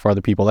 finding stuff before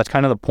other people. That's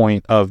kind of the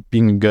point of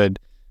being a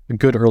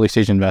good early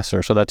stage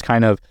investor. So that's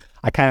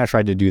I kind of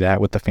tried to do that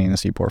with the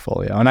fantasy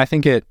portfolio. And I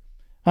think I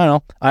don't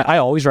know, I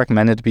always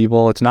recommend it to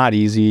people. It's not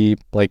easy.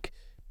 Like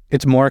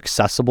it's more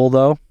accessible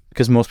though,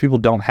 because most people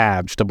don't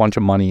have just a bunch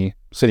of money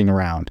sitting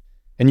around.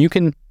 And you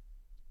can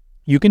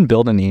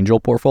build an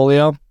angel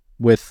portfolio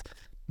with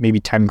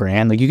maybe 10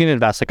 grand. Like you can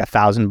invest like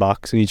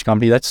 $1,000 in each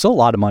company. That's still a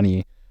lot of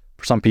money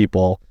for some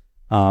people.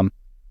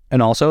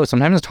 And also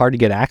sometimes it's hard to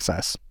get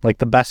access. Like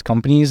the best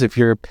companies, if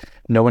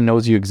no one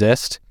knows you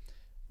exist,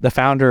 the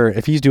founder,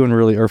 if he's doing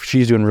really, or if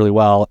she's doing really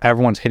well,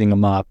 everyone's hitting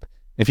them up.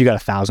 If you got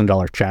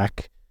 $1,000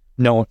 check,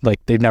 no, like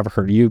they've never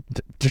heard of you,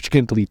 they're just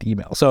going to delete the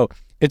email. So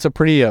it's a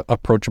pretty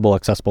approachable,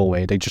 accessible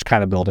way to just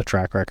kind of build a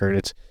track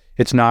record.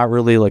 It's not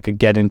really like a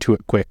get into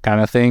it quick kind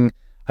of thing.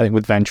 I think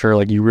with venture,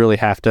 like you really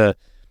have to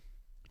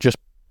just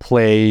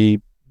play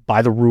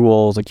by the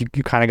rules. Like you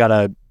kind of got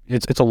to,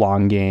 it's a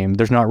long game.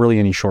 There's not really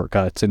any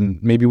shortcuts.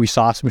 And maybe we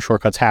saw some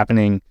shortcuts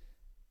happening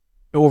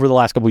over the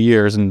last couple of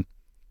years. And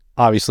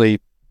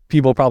obviously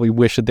people probably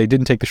wish that they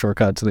didn't take the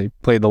shortcuts and they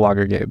played the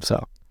longer game.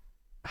 So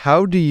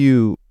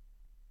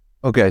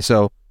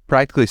so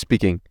practically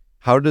speaking,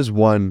 how does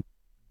one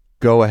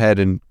go ahead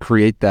and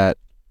create that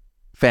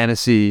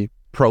fantasy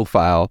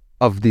profile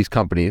of these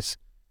companies?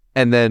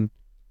 And then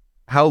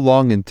how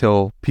long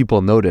until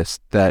people notice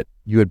that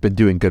you had been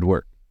doing good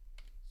work?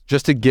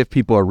 Just to give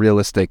people a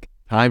realistic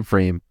time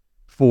frame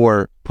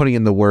for putting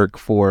in the work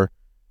for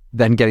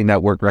then getting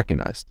that work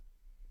recognized.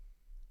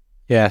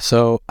 Yeah,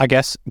 so I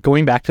guess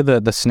going back to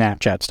the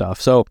Snapchat stuff.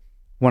 So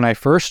when I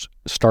first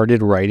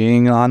started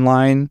writing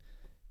online,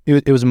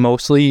 it was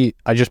mostly,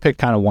 I just picked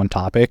kind of one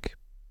topic.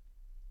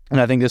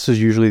 And I think this is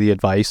usually the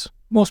advice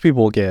most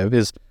people will give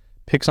is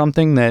pick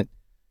something that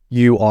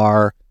you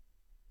are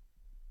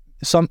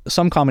some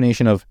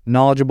combination of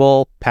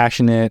knowledgeable,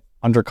 passionate,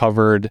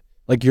 undercovered,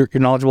 like you're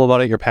knowledgeable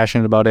about it, you're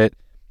passionate about it.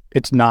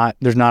 There's not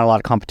a lot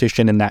of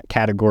competition in that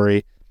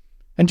category,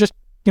 and just,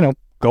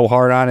 go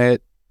hard on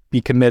it,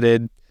 be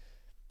committed,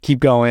 keep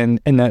going.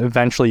 And then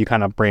eventually you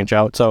kind of branch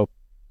out. So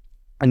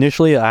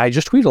initially I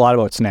just tweeted a lot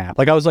about Snap.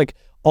 Like I was like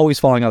always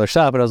following other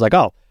stuff, but I was like,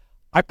 oh,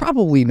 I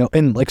probably know.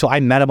 And like, so I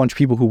met a bunch of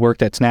people who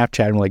worked at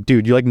Snapchat and were like,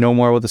 dude, you know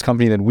more about this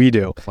company than we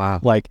do. Wow.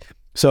 Like,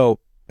 so,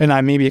 and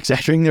I may be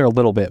exaggerating there a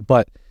little bit,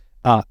 but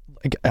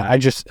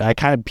I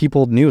kind of,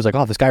 people knew, it was like,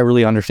 oh, this guy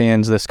really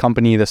understands this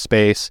company, this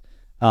space.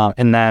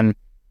 And then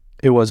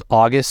it was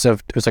August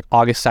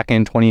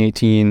 2nd,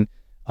 2018.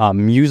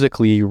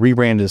 Musically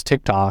rebranded as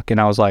TikTok, and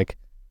I was like,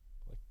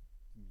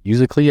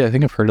 Musically, I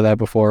think I've heard of that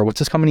before. What's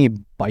this company,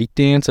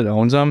 ByteDance, that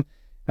owns them?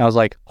 And I was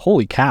like,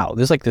 holy cow,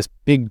 this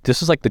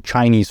is like the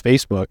Chinese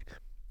Facebook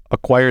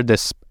acquired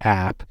this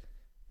app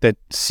that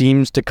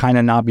seems to kind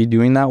of not be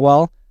doing that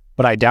well,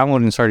 but I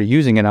downloaded and started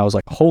using it, and I was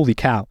like, holy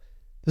cow,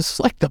 this is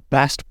like the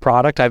best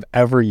product I've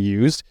ever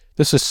used.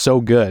 This is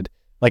so good.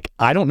 Like,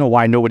 I don't know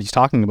why nobody's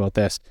talking about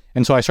this.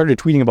 And so I started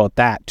tweeting about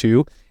that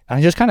too. And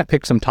I just kind of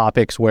picked some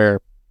topics where,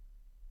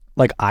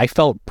 like, I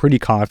felt pretty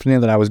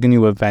confident that I was going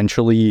to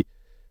eventually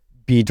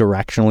be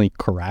directionally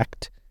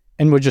correct,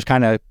 and would just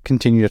kind of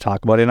continue to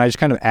talk about it. And I just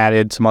kind of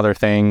added some other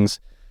things.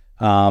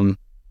 This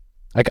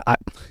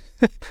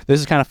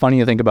is kind of funny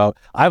to think about.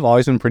 I've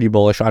always been pretty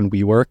bullish on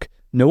WeWork.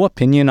 No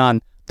opinion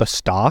on the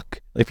stock,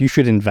 if you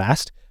should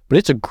invest, but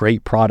it's a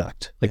great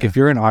product. Like, if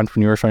you're an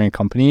entrepreneur starting a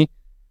company,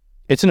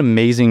 it's an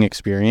amazing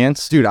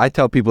experience. Dude, I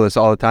tell people this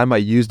all the time. I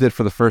used it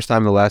for the first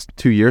time in the last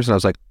 2 years, and I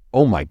was like,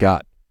 oh my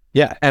God.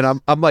 Yeah.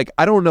 And I'm like,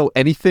 I don't know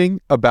anything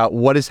about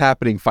what is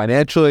happening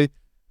financially,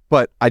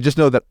 but I just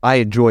know that I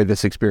enjoy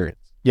this experience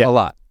a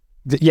lot.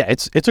 Yeah,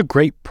 it's a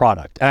great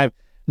product. And I've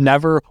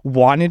never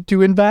wanted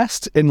to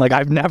invest in, like,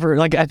 I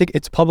think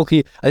it's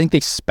publicly, I think they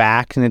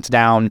SPAC and it's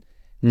down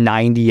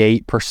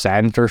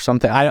 98% or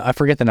something. I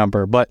forget the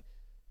number, but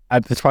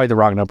it's probably the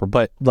wrong number,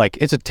 but like,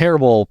 it's a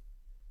terrible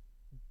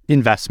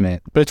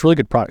investment, but it's a really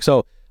good product.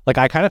 So like,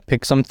 I kind of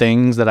picked some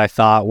things that I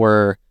thought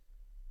were,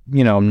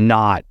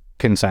 not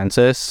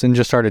consensus and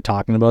just started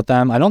talking about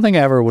them. I don't think I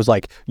ever was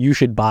like, you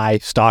should buy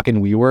stock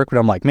in WeWork, but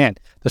I'm like, man,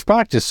 this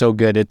product is so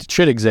good, it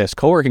should exist.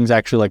 Co-working is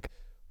actually like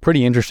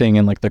pretty interesting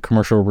in like the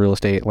commercial real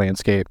estate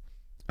landscape.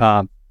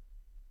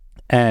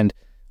 And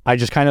I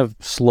just kind of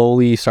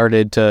slowly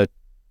started to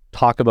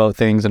talk about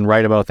things and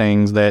write about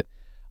things that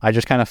I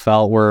just kind of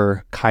felt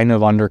were kind of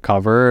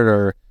undercovered,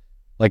 or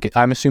like,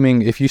 I'm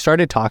assuming if you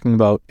started talking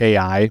about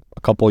AI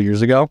a couple of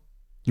years ago,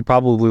 you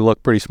probably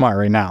look pretty smart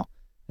right now.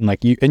 And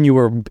like you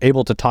were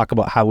able to talk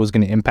about how it was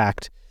going to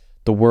impact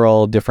the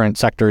world, different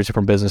sectors,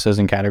 different businesses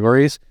and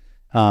categories.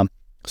 So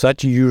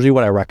that's usually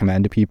what I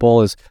recommend to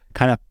people, is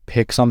kind of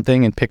pick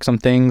something and pick some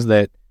things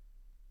that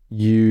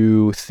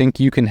you think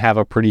you can have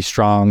a pretty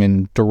strong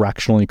and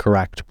directionally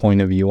correct point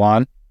of view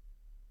on.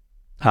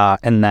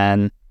 And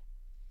then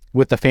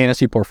with the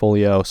fantasy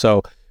portfolio,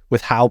 so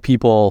with how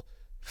people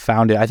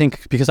found it, I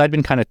think because I'd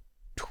been kind of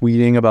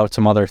tweeting about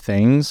some other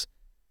things,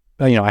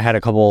 I had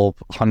a couple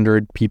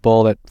hundred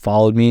people that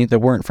followed me that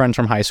weren't friends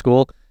from high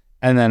school.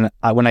 And then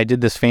when I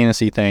did this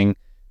fantasy thing,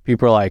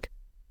 people were like,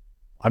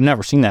 I've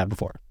never seen that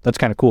before. That's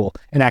kind of cool.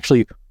 And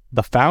actually,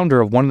 the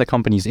founder of one of the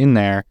companies in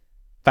there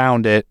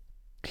found it.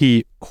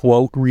 He,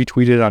 quote,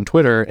 retweeted it on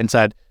Twitter and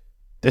said,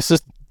 this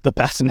is the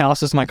best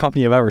analysis of my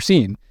company I've ever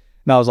seen.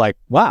 And I was like,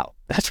 wow,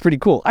 that's pretty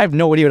cool. I have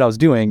no idea what I was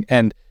doing.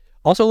 And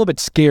also a little bit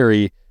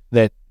scary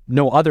that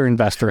no other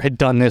investor had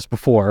done this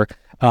before.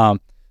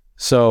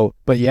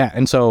 But yeah,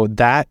 and so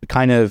that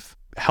kind of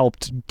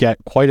helped get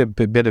quite a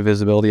bit of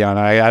visibility on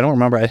it. I don't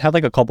remember. It had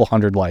like a couple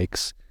hundred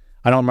likes.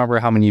 I don't remember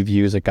how many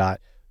views it got.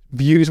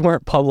 Views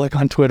weren't public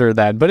on Twitter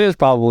then, but it was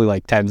probably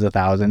like tens of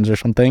thousands or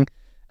something.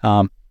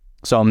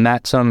 So I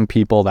met some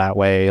people that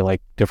way,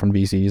 like different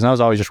VCs, and I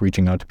was always just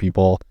reaching out to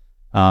people.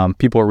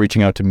 People were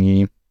reaching out to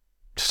me,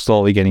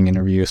 slowly getting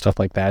interviews, stuff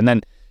like that. And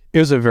then it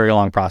was a very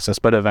long process,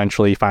 but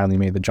eventually finally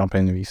made the jump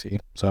into VC.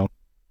 So,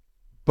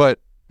 but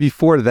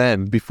before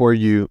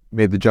you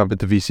made the jump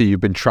into VC,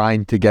 you've been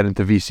trying to get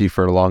into VC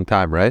for a long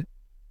time, right?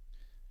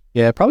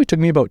 Yeah, it probably took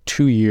me about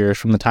 2 years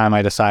from the time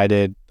I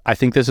decided I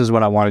think this is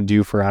what I want to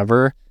do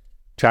forever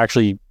to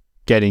actually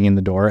getting in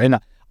the door. And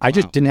I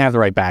just didn't have the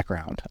right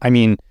background. I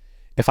mean,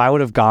 if I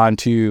would have gone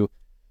to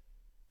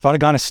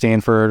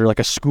Stanford or like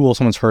a school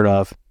someone's heard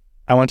of,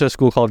 I went to a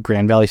school called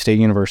Grand Valley State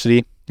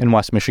University in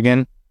West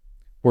Michigan.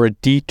 We're a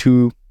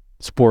D2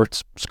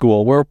 sports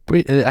school.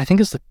 I think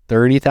it's like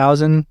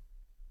 30,000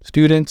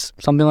 students,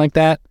 something like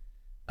that.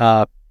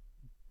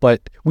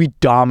 But we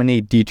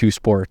dominate D2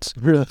 sports.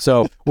 Really?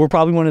 So we're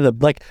probably one of the,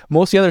 like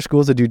most of the other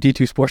schools that do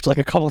D2 sports, like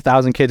a couple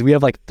thousand kids. We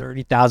have like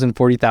 30,000,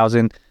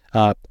 40,000.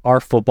 Our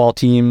football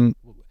team,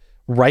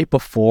 right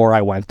before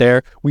I went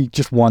there, we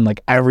just won like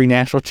every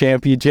national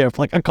championship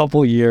for like a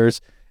couple of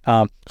years.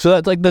 So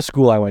that's like the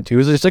school I went to. It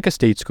was just like a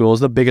state school. It was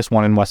the biggest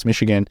one in West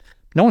Michigan.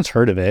 No one's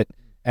heard of it.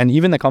 And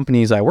even the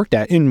companies I worked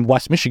at in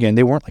West Michigan,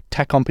 they weren't like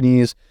tech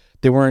companies.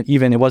 It wasn't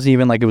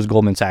even like it was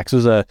Goldman Sachs.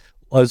 It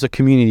was a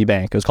community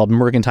bank. It was called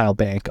Mercantile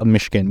Bank of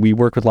Michigan. We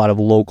worked with a lot of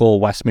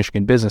local West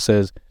Michigan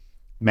businesses,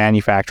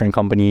 manufacturing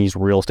companies,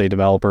 real estate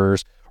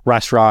developers,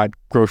 restaurant,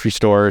 grocery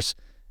stores.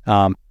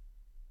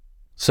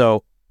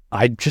 So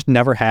I just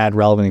never had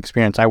relevant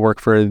experience. I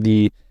work for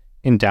the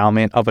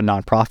endowment of a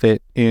nonprofit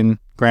in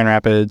Grand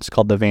Rapids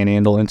called the Van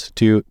Andel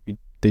Institute.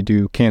 They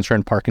do cancer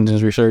and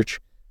Parkinson's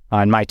research.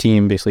 And my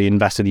team basically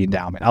invested the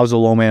endowment. I was a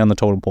low man on the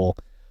totem pole,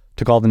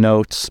 took all the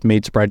notes,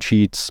 made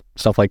spreadsheets,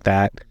 stuff like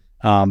that.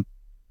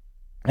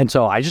 And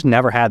so I just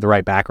never had the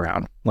right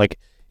background. Like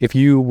if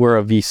you were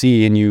a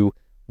VC and you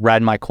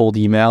read my cold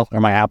email or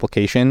my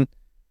application,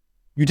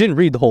 you didn't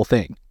read the whole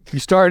thing. You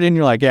started and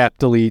you're like, yeah,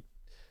 delete,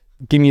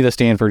 give me the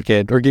Stanford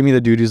kid, or give me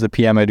the dude who's the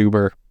PM at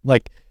Uber.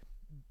 Like,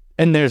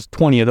 and there's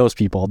 20 of those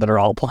people that are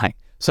all applying.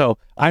 So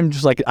I'm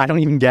just like, I don't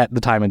even get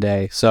the time of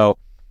day. So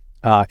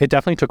it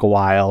definitely took a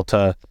while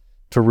to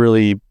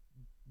really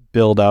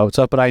build out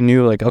stuff, but I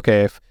knew like,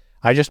 okay, if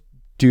I just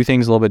do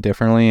things a little bit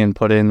differently and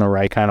put in the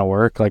right kind of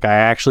work, like I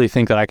actually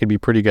think that I could be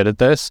pretty good at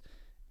this.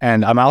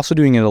 And I'm also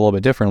doing it a little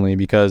bit differently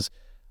because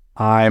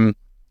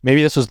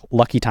maybe this was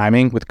lucky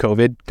timing with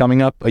COVID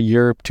coming up a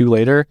year or two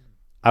later.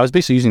 I was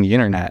basically using the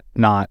internet,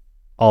 not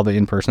all the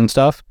in-person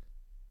stuff.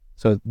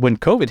 So when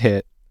COVID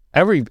hit,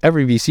 every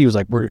VC was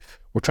like, we're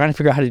trying to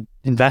figure out how to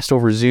invest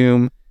over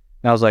Zoom.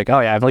 And I was like, oh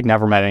yeah, I've like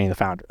never met any of the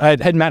founders. I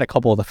had met a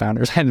couple of the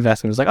founders I had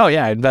invested in. It was like, oh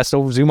yeah, I invest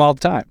over Zoom all the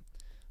time.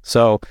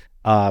 So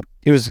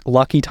it was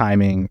lucky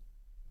timing,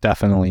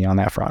 definitely on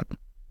that front.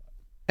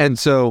 And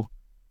so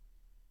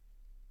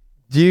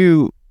do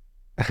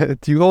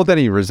you hold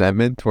any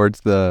resentment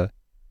towards the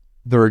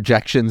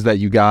rejections that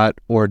you got,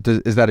 or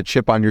is that a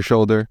chip on your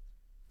shoulder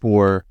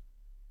for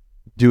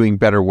doing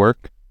better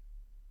work?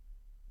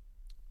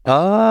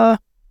 I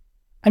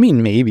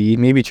mean,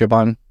 maybe chip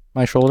on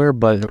my shoulder,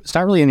 but it's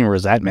not really any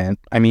resentment.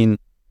 I mean,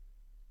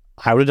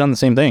 I would have done the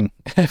same thing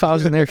if I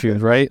was in their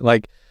shoes, right?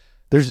 Like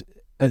there's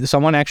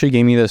someone actually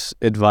gave me this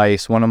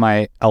advice. One of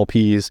my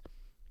LPs,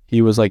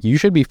 he was like, you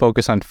should be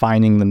focused on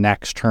finding the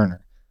next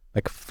Turner.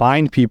 Like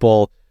find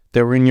people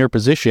that were in your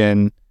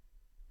position,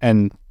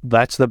 and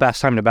that's the best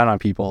time to bet on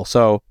people.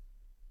 So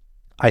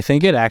I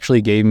think it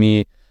actually gave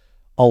me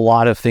a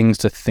lot of things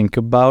to think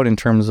about in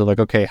terms of like,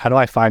 okay, how do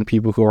I find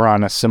people who are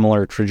on a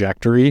similar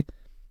trajectory?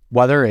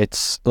 Whether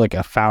it's like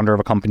a founder of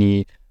a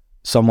company,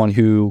 someone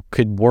who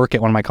could work at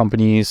one of my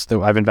companies that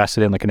I've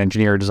invested in, like an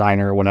engineer,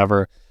 designer, or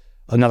whatever,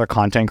 another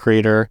content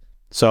creator.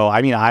 So,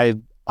 I mean, I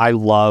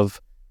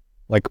love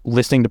like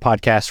listening to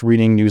podcasts,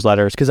 reading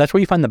newsletters, because that's where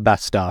you find the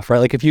best stuff, right?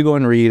 Like if you go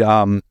and read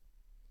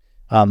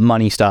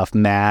money stuff,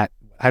 Matt,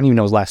 I don't even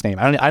know his last name.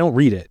 I don't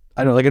read it.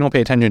 I don't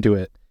pay attention to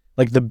it.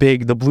 Like the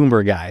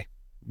Bloomberg guy,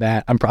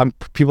 Matt.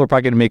 People are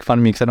probably going to make fun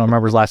of me because I don't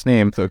remember his last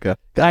name. It's okay.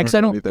 I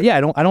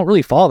don't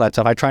really follow that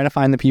stuff. I try to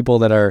find the people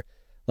that are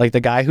like the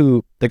guy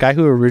who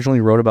originally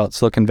wrote about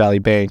Silicon Valley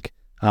Bank,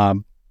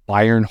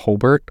 Byron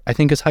Hobart, I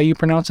think is how you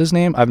pronounce his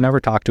name. I've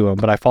never talked to him,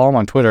 but I follow him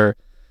on Twitter.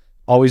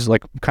 Always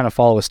like kind of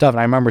follow his stuff. And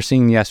I remember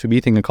seeing the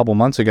SVB thing a couple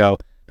months ago.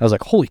 I was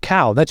like, holy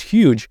cow, that's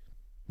huge.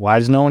 Why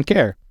does no one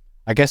care?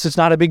 I guess it's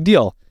not a big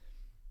deal.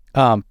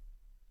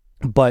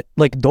 But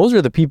like those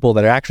are the people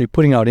that are actually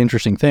putting out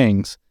interesting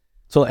things.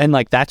 So, and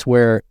like that's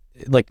where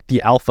like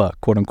the alpha,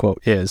 quote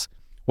unquote, is,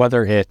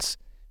 whether it's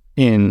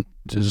in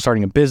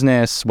starting a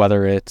business,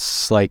 whether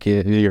it's like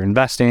you're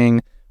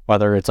investing,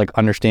 whether it's like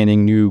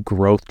understanding new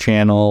growth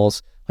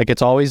channels. Like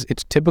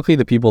it's typically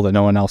the people that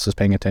no one else is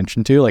paying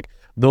attention to. Like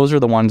those are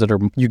the ones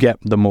that you get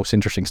the most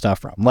interesting stuff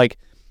from. Like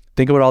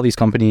think about all these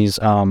companies.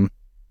 I'm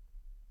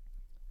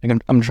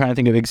trying to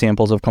think of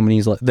examples of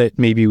companies that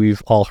maybe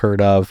we've all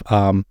heard of,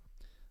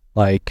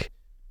 like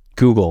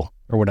Google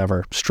or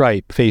whatever,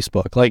 Stripe,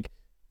 Facebook. Like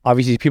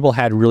obviously people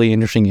had really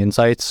interesting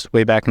insights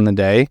way back in the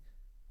day,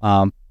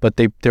 but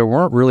there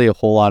weren't really a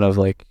whole lot of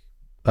like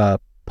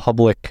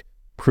public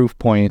proof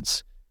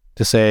points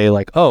to say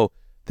like, oh,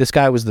 this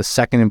guy was the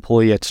second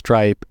employee at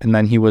Stripe, and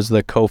then he was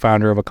the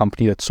co-founder of a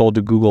company that sold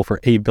to Google for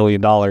 $8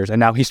 billion, and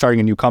now he's starting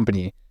a new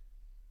company.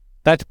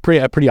 That's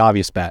a pretty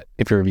obvious bet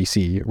if you're a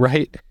VC,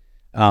 right?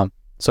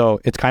 So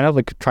it's kind of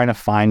like trying to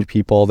find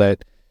people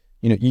that,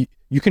 you know,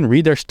 you can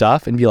read their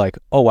stuff and be like,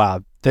 oh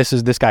wow,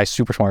 this guy's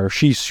super smart, or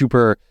she's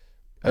super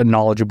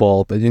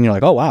knowledgeable, but then you're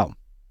like, oh wow,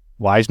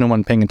 why is no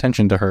one paying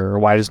attention to her? Or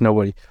why does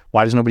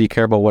nobody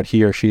care about what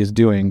he or she is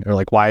doing? Or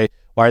like, why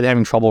are they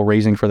having trouble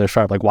raising for their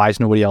startup? Like, why is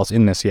nobody else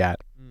in this yet?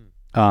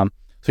 So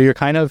you're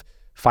kind of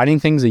finding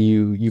things that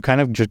you kind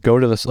of just go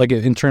to this, like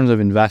in terms of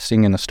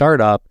investing in a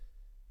startup.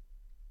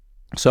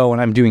 So when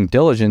I'm doing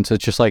diligence,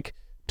 it's just like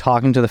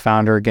talking to the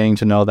founder, getting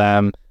to know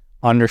them,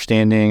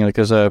 understanding, like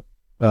there's a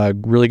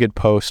really good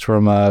post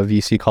from a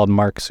VC called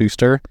Mark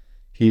Suster.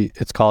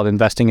 It's called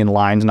Investing in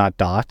Lines, Not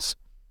Dots.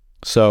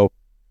 So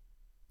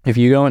if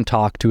you go and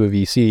talk to a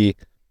VC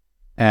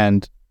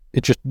and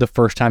it's just the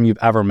first time you've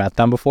ever met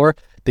them before,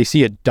 they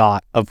see a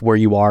dot of where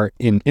you are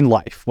in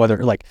life,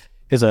 whether like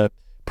is a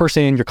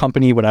person, your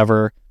company,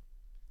 whatever.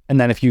 And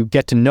then if you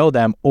get to know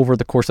them over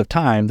the course of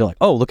time, they're like,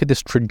 oh, look at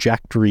this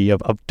trajectory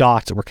of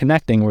dots that we're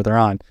connecting where they're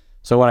on.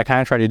 So what I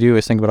kind of try to do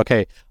is think about,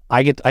 okay,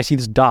 I see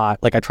this dot,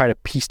 like I try to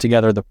piece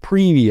together the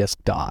previous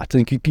dots,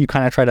 and you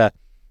kind of try to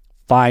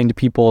find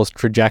people's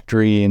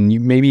trajectory, and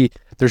maybe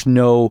there's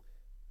no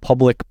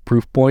public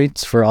proof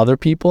points for other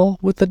people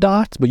with the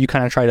dots, but you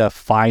kind of try to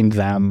find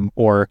them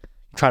or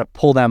try to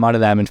pull them out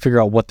of them and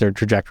figure out what their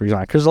trajectories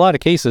are. Because there's a lot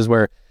of cases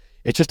where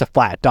it's just a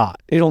flat dot.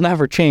 It'll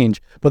never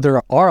change. But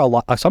there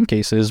are some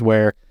cases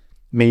where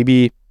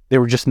maybe they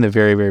were just in the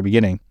very, very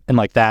beginning. And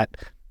like that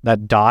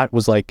that dot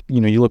was like,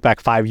 you look back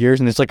 5 years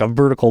and it's like a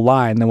vertical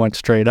line that went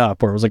straight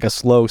up, or it was like a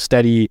slow,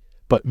 steady,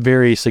 but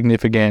very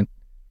significant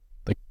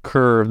like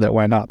curve that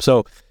went up.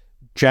 So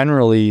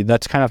generally,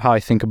 that's kind of how I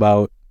think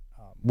about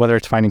whether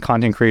it's finding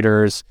content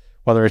creators,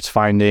 whether it's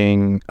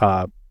finding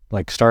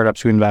like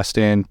startups to invest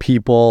in,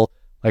 people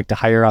like to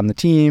hire on the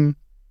team.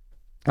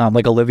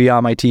 Like Olivia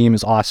on my team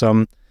is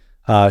awesome.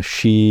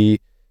 She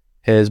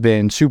has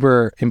been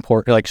super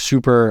important, like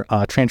super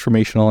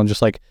transformational, and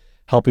just like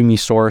helping me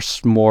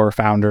source more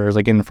founders,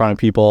 like in front of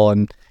people,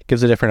 and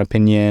gives a different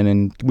opinion.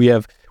 And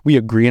we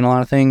agree on a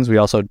lot of things. We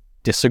also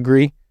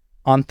disagree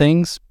on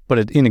things,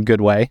 but in a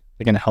good way,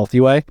 like in a healthy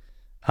way.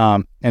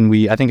 And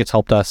I think it's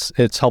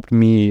helped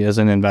me as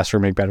an investor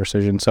make better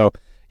decisions. So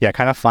yeah,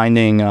 kind of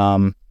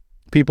finding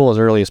people as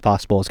early as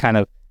possible is kind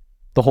of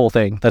the whole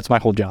thing. That's my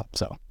whole job.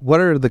 So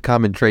What are the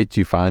common traits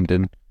you find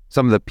in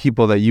some of the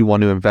people that you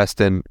want to invest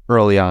in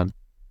early on?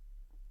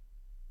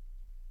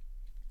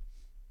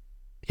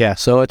 yeah,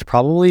 so it's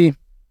probably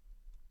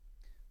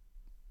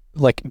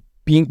like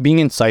being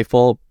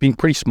insightful, being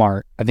pretty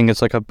smart. I think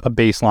it's like a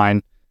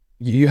baseline.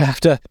 You have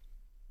to,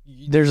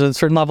 there's a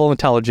certain level of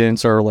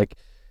intelligence or like,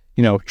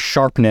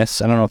 sharpness.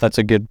 I don't know if that's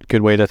a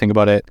good way to think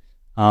about it.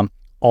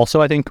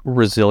 Also, I think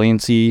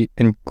resiliency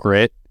and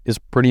grit is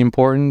pretty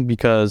important,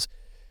 because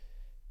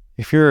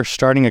if you're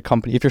starting a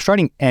company, if you're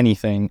starting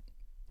anything,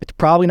 it's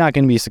probably not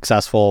going to be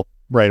successful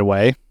right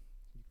away.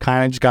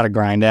 Kind of just got to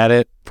grind at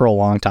it for a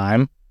long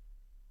time.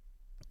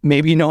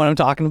 Maybe you know what I'm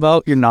talking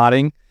about. You're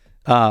nodding.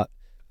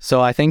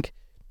 So I think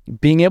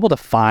being able to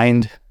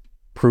find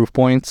proof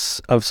points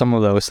of some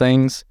of those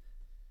things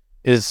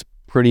is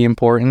pretty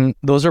important.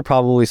 Those are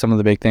probably some of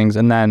the big things.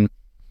 And then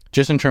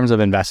just in terms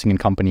of investing in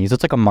companies,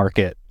 it's like a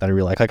market that I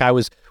really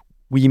like.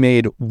 We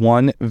made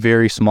one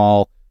very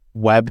small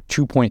Web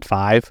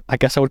 2.5, I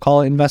guess I would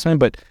call it, investment,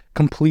 but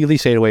completely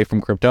stayed away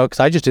from crypto because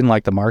I just didn't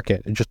like the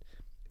market.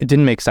 It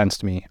didn't make sense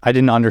to me. I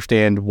didn't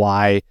understand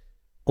why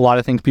a lot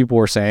of things people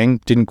were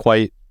saying didn't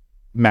quite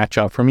match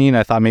up for me, and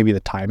I thought maybe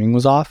the timing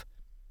was off.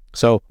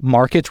 So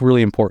market's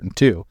really important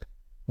too.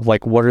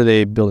 Like, what are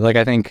they building? Like,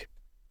 I think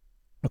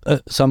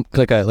some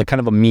like kind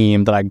of a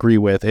meme that I agree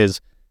with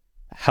is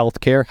health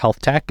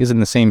tech is in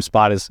the same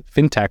spot as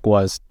fintech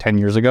was 10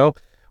 years ago,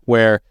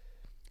 where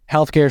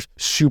healthcare's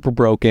super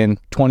broken,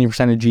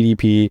 20% of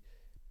GDP.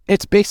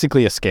 It's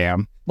basically a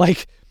scam.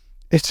 Like,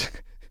 it's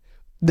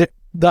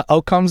the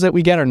outcomes that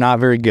we get are not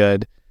very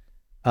good.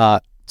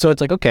 So it's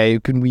like, okay,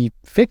 can we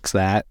fix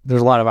that?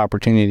 There's a lot of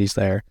opportunities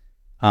there.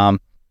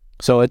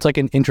 So it's like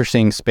an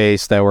interesting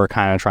space that we're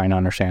kind of trying to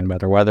understand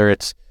better, whether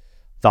it's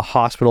the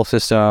hospital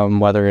system,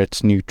 whether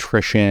it's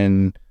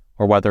nutrition,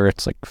 or whether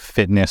it's like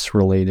fitness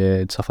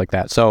related, stuff like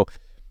that. So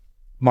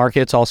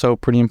market's also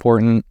pretty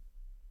important.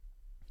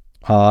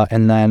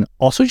 And then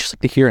also just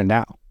like the here and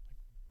now.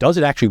 Does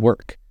it actually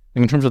work?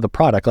 In terms of the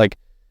product, like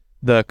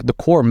the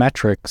core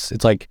metrics,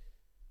 it's like,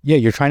 yeah,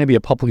 you're trying to be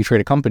a publicly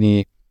traded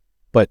company,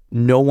 but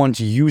no one's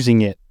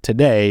using it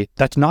today.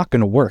 That's not going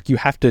to work. You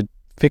have to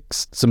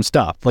fix some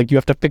stuff. Like, you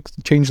have to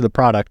change the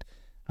product.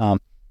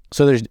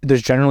 So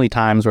there's generally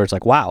times where it's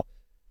like, wow,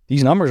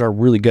 these numbers are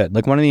really good.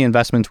 Like, one of the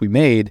investments we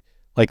made,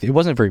 like, it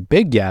wasn't very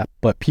big yet,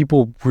 but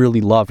people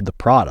really loved the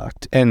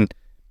product. And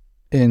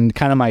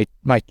kind of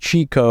my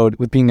cheat code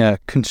with being a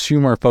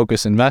consumer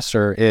focused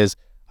investor is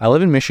I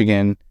live in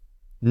Michigan,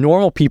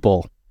 normal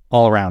people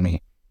all around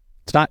me.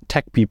 It's not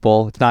tech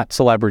people. It's not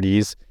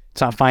celebrities.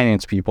 It's not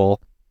finance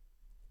people.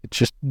 It's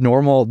just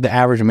normal, the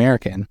average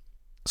American.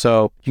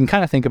 So you can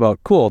kind of think about,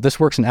 cool, this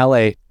works in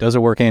LA. Does it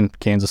work in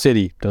Kansas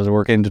City? Does it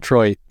work in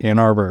Detroit, Ann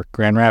Arbor,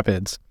 Grand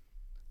Rapids?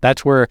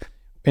 That's where,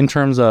 in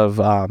terms of,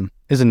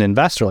 as an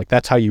investor, like,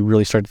 that's how you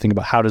really start to think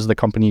about how does the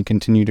company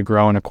continue to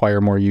grow and acquire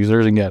more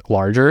users and get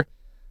larger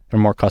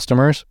and more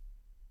customers.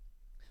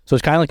 So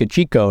it's kind of like a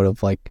cheat code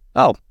of like,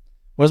 oh,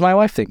 what does my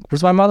wife think? What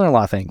does my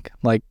mother-in-law think?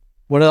 Like,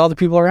 what do all the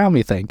people around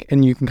me think?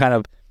 And you can kind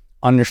of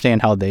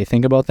understand how they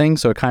think about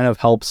things. So it kind of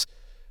helps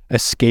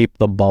escape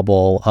the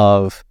bubble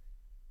of,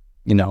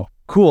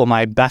 cool,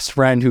 my best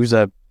friend who's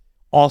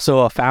also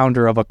a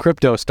founder of a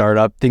crypto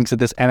startup thinks that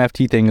this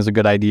NFT thing is a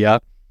good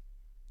idea.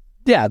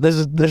 Yeah,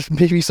 there's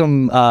maybe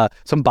some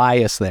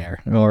bias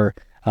there, or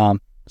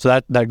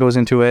so that goes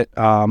into it.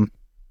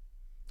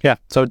 Yeah,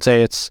 so I'd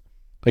say it's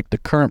like the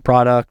current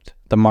product,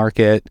 the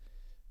market,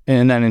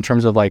 and then in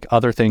terms of like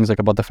other things like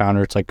about the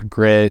founder, it's like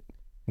grit,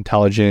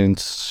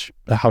 intelligence,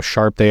 how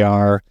sharp they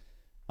are.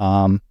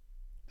 I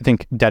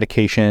think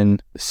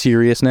dedication,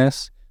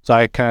 seriousness. So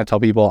I kind of tell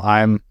people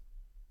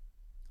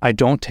I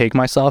don't take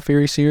myself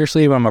very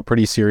seriously, but I'm a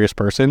pretty serious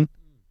person.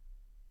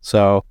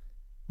 So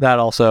that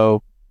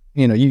also,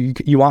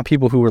 you want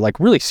people who are like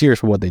really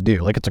serious with what they do.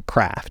 Like, it's a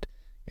craft.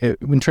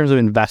 In terms of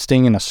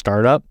investing in a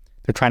startup,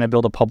 they're trying to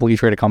build a publicly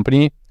traded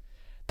company.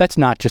 That's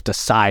not just a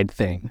side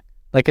thing.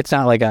 Like, it's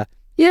not like I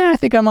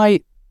think I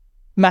might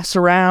mess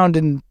around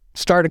and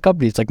start a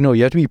company. It's like, no,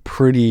 you have to be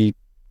pretty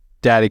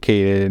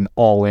dedicated and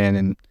all in,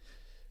 and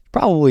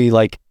probably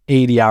like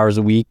 80 hours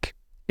a week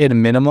at a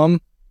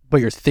minimum,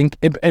 but you're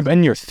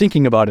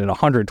thinking about it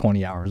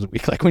 120 hours a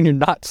week. Like when you're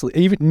not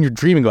even when you're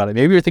dreaming about it,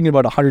 maybe you're thinking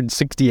about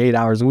 168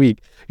 hours a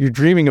week. You're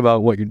dreaming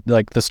about what you're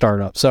like the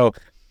startup. So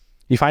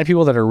you find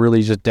people that are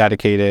really just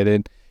dedicated,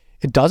 and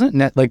it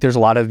doesn't like there's a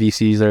lot of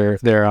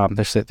VCs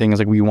there's things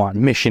like we want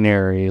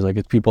missionaries, like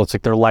it's people, it's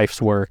like their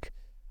life's work.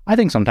 I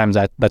think sometimes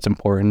that's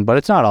important, but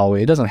it's not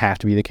always. It doesn't have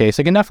to be the case.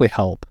 It can definitely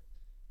help.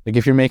 Like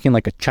if you're making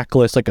like a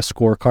checklist, like a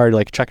scorecard,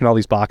 like checking all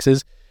these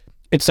boxes,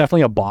 it's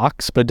definitely a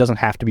box, but it doesn't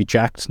have to be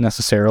checked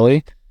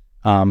necessarily.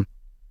 So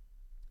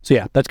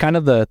yeah, that's kind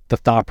of the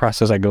thought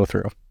process I go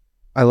through.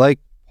 I like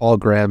Paul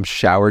Graham's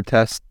shower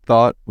test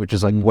thought, which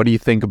is like, what do you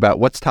think about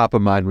what's top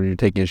of mind when you're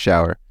taking a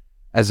shower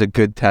as a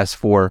good test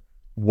for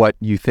what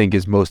you think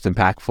is most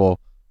impactful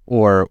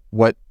or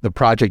what the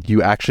project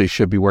you actually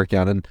should be working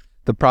on. And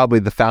probably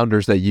the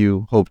founders that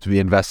you hope to be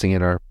investing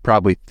in are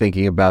probably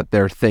thinking about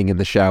their thing in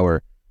the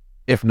shower.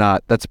 If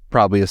not, that's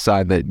probably a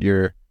sign that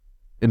you're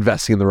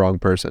investing in the wrong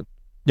person.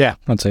 Yeah,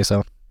 I'd say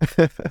so.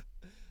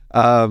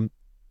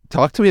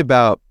 Talk to me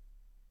about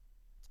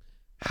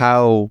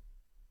how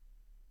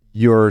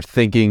your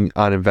thinking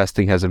on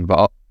investing has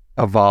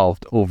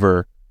evolved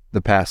over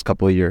the past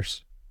couple of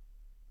years.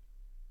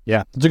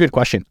 Yeah, that's a good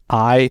question.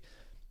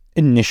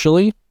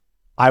 Initially,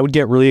 I would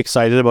get really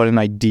excited about an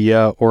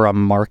idea or a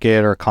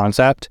market or a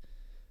concept,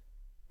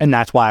 and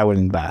that's why I would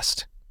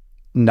invest,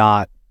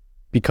 not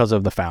because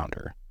of the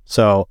founder.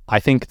 So I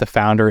think the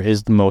founder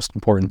is the most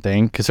important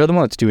thing because they're the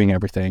one that's doing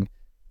everything.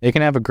 They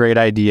can have a great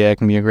idea, it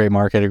can be a great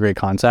market, a great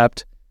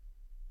concept,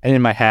 and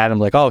in my head, I'm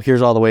like, oh,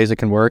 here's all the ways it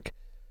can work.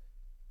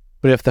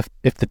 But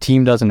if the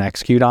team doesn't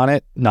execute on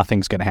it,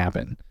 nothing's going to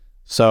happen.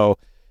 So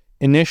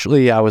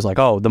initially, I was like,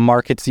 oh, the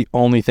market's the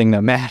only thing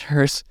that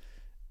matters.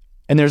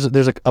 And there's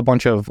a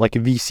bunch of like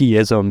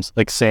VC-isms,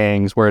 like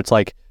sayings where it's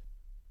like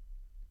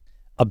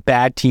a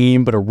bad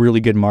team but a really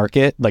good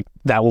market, like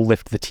that will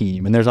lift the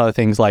team. And there's other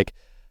things like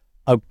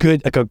a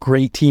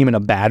great team and a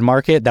bad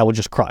market that will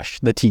just crush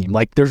the team.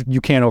 Like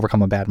you can't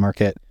overcome a bad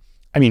market.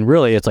 I mean,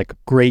 really, it's like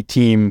great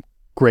team,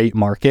 great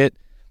market.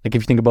 Like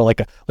if you think about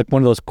like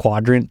one of those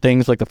quadrant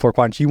things, like the 4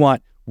 quadrants, you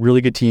want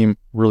really good team,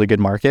 really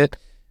good market.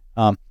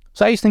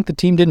 So I just think the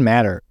team didn't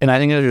matter, and I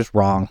think they're just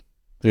wrong.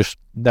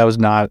 That was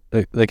not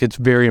like it's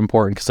very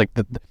important because like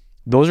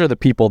those are the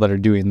people that are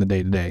doing the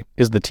day to day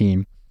is the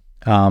team.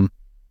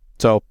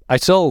 So I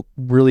still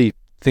really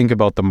think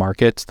about the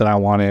markets that I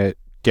want to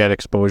get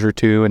exposure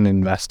to and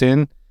invest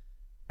in,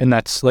 and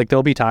that's like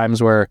there'll be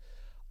times where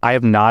I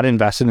have not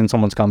invested in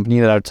someone's company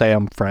that I would say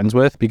I'm friends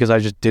with because I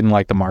just didn't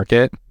like the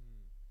market.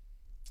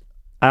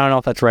 I don't know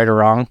if that's right or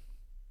wrong,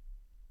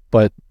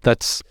 but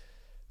that's.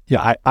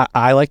 Yeah,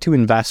 I like to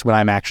invest when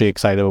I'm actually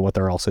excited about what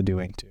they're also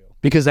doing too.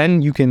 Because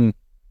then you can,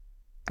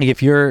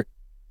 if you're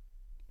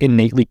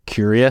innately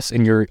curious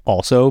and you're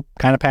also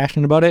kind of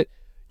passionate about it,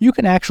 you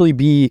can actually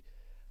be,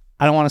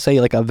 I don't want to say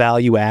like a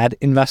value add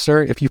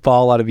investor. If you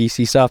follow a lot of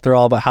VC stuff, they're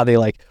all about how they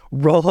like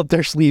roll up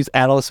their sleeves,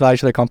 add all this value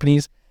to their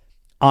companies.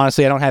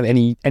 Honestly, I don't have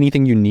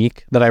anything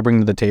unique that I bring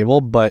to the table,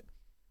 but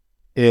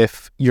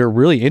if you're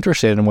really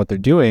interested in what they're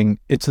doing,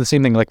 it's the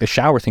same thing like the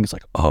shower thing. It's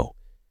like, oh,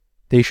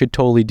 they should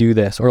totally do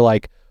this. Or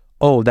like,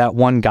 oh, that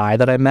one guy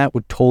that I met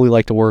would totally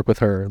like to work with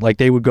her. Like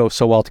they would go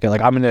so well together.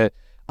 Like I'm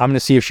gonna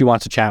see if she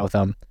wants to chat with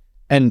them.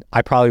 And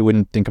I probably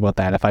wouldn't think about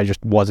that if I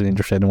just wasn't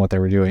interested in what they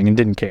were doing and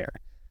didn't care.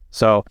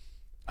 So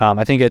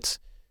I think it's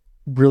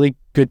really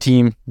good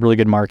team, really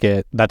good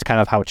market. That's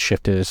kind of how it's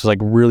shifted. It's just like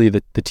really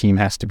the team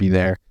has to be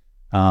there.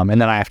 And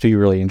then I have to be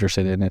really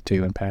interested in it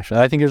too and passionate.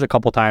 I think there's a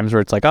couple times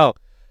where it's like, oh,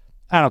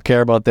 I don't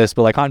care about this,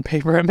 but like on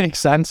paper, it makes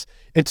sense.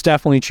 It's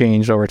definitely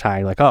changed over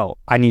time. Like, oh,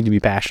 I need to be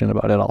passionate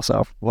about it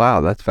also.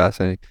 Wow, that's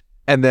fascinating.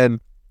 And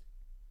then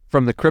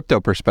from the crypto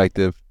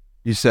perspective,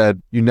 you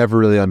said you never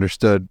really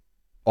understood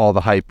all the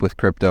hype with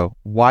crypto.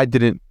 Why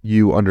didn't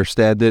you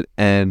understand it?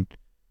 And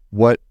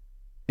what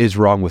is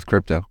wrong with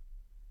crypto?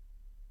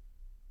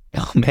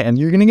 Oh man,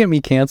 you're going to get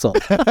me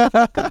canceled.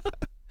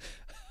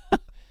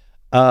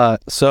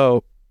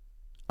 So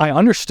I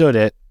understood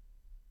it,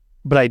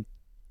 but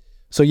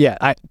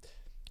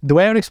the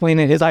way I would explain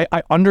it is I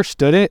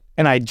understood it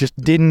and I just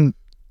didn't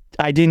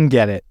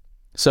get it.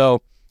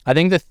 So I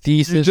think the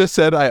thesis... You just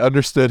said I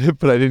understood it,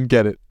 but I didn't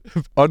get it.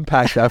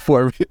 Unpack that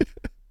for me.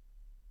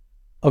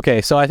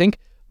 Okay, so I think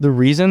the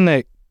reason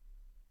that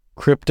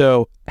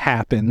crypto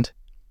happened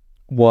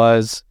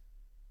was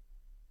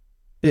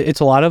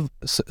it's a lot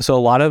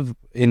of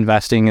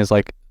investing is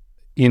like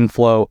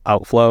inflow,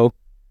 outflow.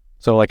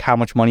 So like how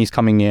much money's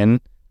coming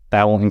in,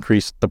 that will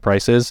increase the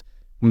prices.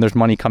 When there's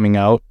money coming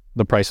out,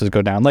 the prices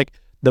go down. Like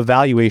the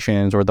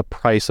valuations or the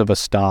price of a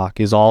stock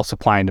is all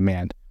supply and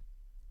demand.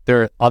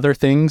 There are other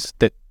things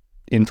that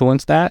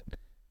influence that,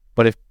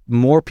 but if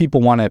more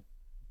people want to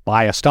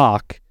buy a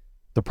stock,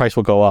 the price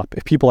will go up.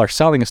 If people are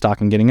selling a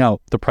stock and getting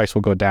out, the price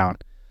will go down.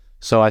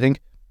 So I think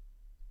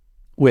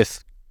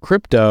with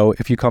crypto,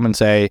 if you come and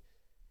say,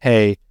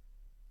 hey,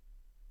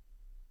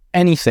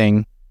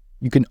 anything,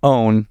 you can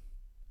own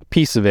a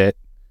piece of it,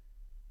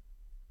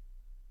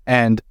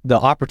 and the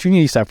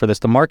opportunity set for this,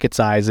 the market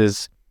size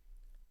is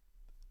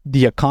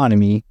the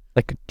economy,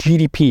 like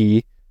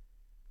GDP,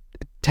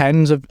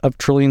 tens of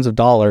trillions of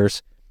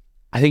dollars,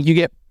 I think you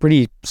get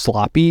pretty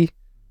sloppy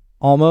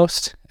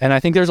almost. And I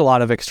think there's a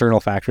lot of external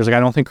factors. Like I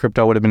don't think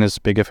crypto would have been as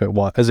big if it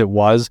was as it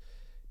was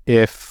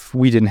if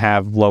we didn't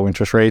have low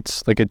interest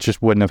rates. Like it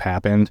just wouldn't have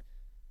happened.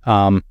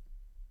 And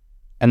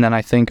then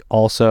I think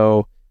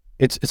also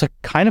it's a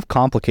kind of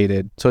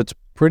complicated. So it's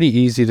pretty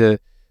easy to,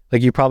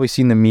 like, you've probably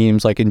seen the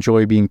memes like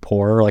enjoy being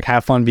poor or like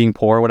have fun being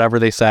poor, whatever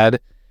they said.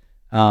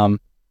 And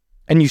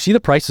you see the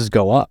prices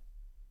go up.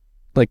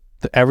 Like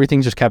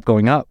everything just kept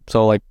going up.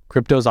 So like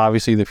crypto is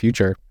obviously the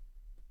future.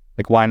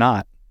 Like why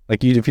not?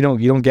 Like if you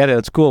don't get it,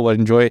 it's cool, but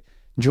enjoy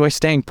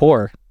staying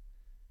poor.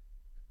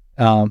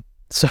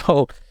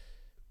 So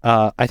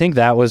I think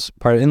that was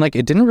part of, and like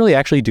it didn't really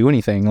actually do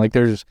anything. Like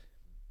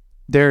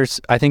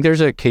I think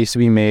there's a case to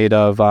be made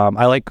of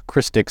I like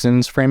Chris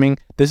Dixon's framing.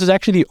 This is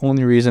actually the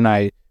only reason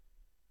I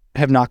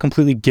have not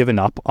completely given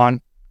up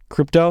on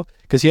crypto,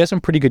 because he has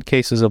some pretty good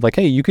cases of like,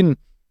 hey, you can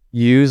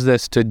use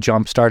this to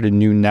jumpstart a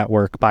new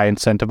network by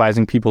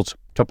incentivizing people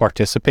to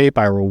participate,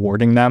 by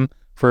rewarding them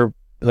for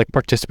like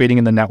participating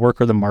in the network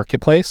or the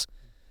marketplace.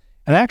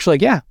 And actually,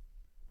 like, yeah,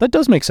 that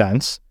does make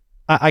sense.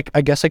 I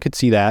guess I could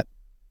see that.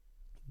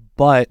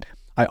 But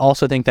I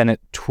also think then it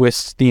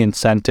twists the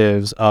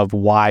incentives of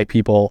why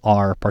people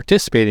are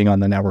participating on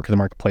the network or the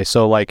marketplace.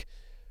 So like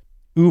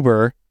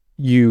Uber,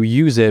 you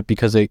use it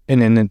because and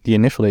in the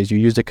initial days, you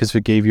used it because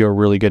it gave you a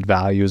really good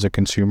value as a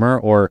consumer,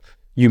 or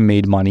you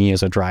made money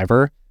as a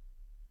driver.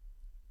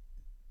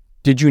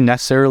 Did you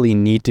necessarily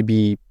need to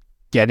be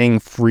getting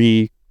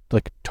free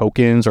like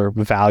tokens or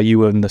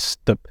value in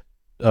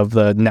of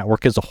the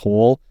network as a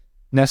whole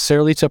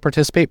necessarily to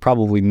participate?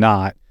 Probably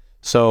not.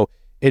 So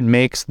it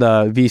makes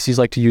the VCs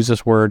like to use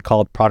this word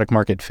called product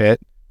market fit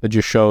that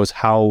just shows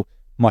how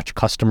much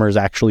customers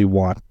actually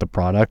want the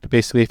product.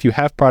 Basically, if you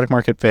have product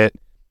market fit,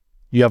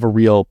 you have a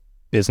real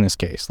business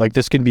case. Like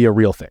this can be a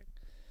real thing.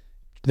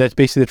 That's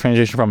basically the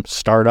transition from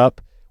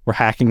startup, we're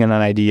hacking in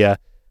an idea,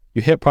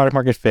 you hit product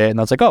market fit, and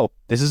that's like, oh,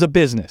 this is a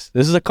business.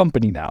 This is a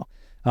company now.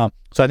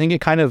 So I think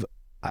it kind of,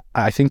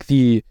 I think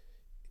the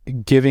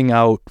giving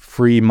out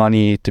free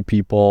money to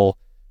people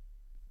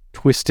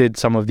twisted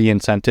some of the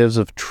incentives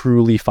of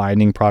truly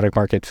finding product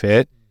market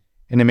fit,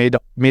 and it made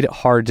it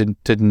hard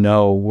to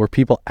know, were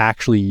people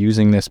actually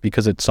using this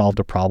because it solved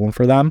a problem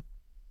for them.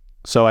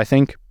 So I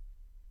think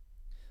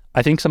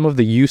some of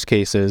the use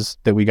cases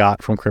that we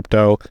got from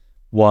crypto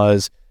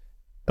was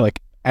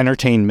like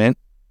entertainment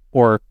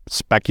or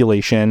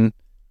speculation,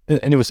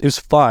 and it was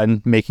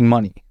fun making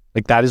money.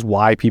 Like that is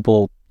why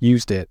people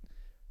used it.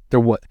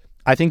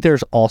 I think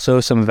there's also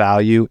some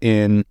value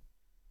in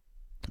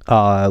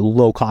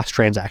low cost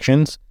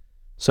transactions.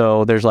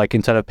 So there's like,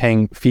 instead of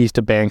paying fees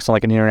to banks on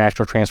like an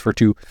international transfer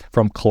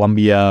from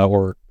Colombia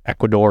or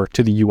Ecuador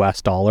to the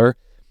US dollar,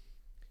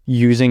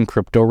 using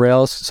crypto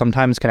rails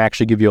sometimes can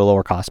actually give you a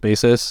lower cost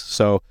basis.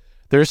 So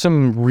there's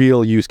some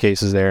real use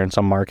cases there in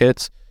some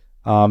markets.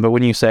 But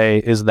when you say,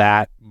 is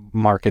that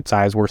market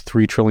size worth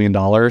 $3 trillion?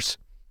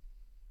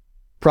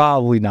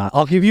 Probably not.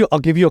 I'll give you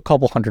a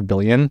couple $100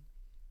 billion,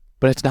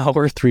 but it's not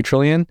worth $3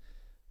 trillion.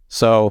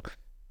 So,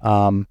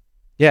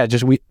 yeah,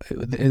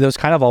 it was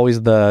kind of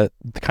always the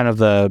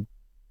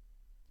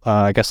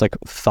I guess like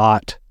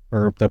thought,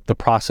 or the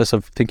process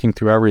of thinking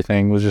through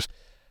everything was just,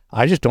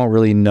 I just don't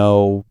really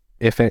know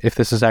if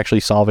this is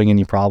actually solving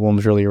any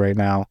problems really right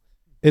now.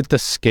 It's the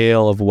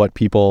scale of what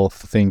people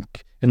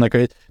think, and like,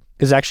 it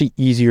is actually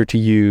easier to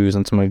use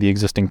on some of the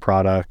existing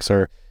products,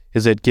 or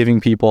is it giving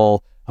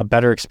people a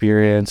better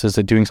experience? Is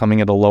it doing something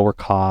at a lower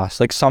cost?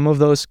 Like some of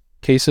those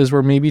cases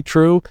were maybe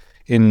true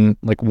in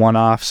like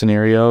one-off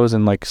scenarios,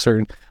 and like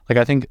certain, like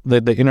I think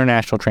the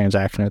international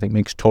transaction I think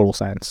makes total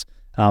sense.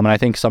 And I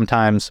think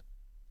sometimes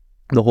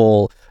the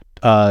whole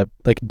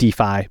like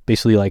DeFi,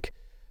 basically like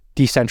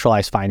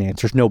decentralized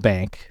finance, there's no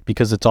bank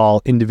because it's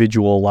all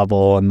individual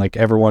level and like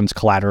everyone's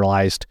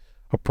collateralized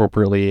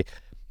appropriately.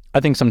 I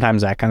think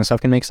sometimes that kind of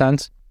stuff can make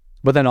sense.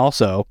 But then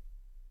also,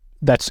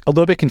 that's a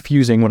little bit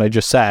confusing what I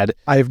just said.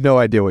 I have no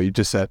idea what you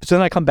just said. So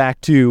then I come back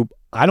to,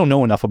 I don't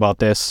know enough about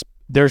this.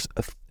 There's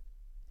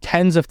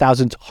tens of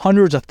thousands,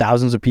 hundreds of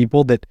thousands of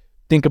people that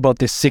think about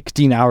this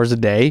 16 hours a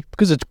day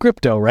because it's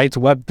crypto, right? It's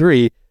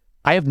Web3.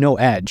 I have no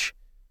edge.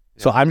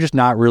 Yeah. So I'm just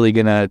not really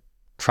going to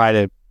try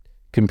to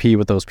compete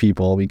with those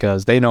people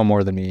because they know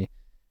more than me.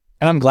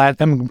 And I'm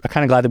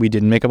kind of glad that we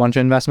didn't make a bunch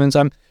of investments.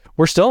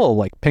 We're still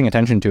like paying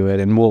attention to it,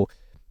 and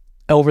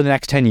over the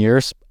next 10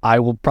 years, I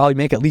will probably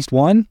make at least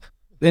one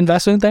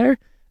investment there.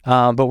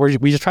 But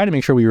we just try to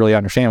make sure we really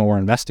understand what we're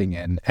investing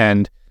in.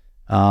 And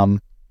when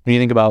you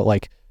think about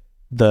like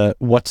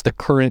what's the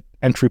current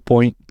entry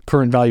point,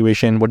 current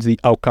valuation, what does the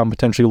outcome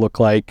potentially look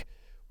like?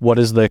 What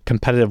does the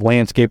competitive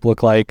landscape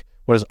look like?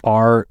 What is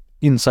our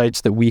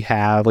insights that we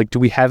have? Like, do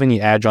we have any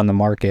edge on the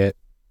market?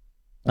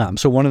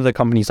 So one of the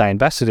companies I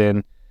invested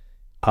in,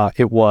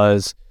 it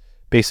was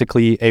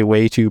basically a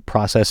way to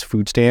process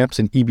food stamps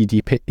and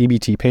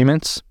EBT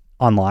payments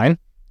online,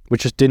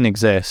 which just didn't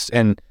exist.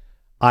 And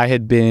I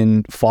had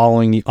been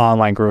following the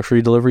online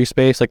grocery delivery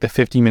space, like the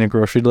 15-minute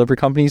grocery delivery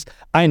companies.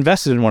 I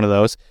invested in one of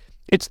those.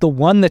 It's the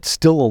one that's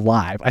still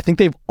alive. I think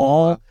they've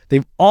all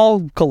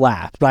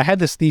collapsed. But I had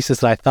this thesis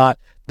that I thought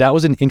that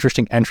was an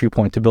interesting entry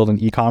point to build an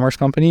e-commerce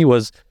company,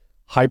 was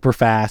hyper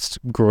fast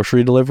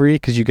grocery delivery,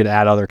 because you could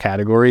add other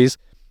categories.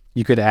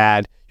 You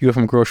go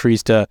from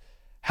groceries to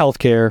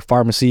healthcare,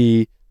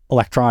 pharmacy,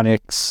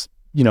 electronics,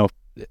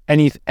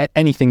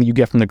 anything that you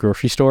get from the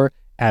grocery store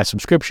as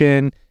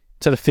subscription.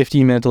 Instead of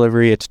 15-minute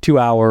delivery, it's 2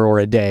 hour or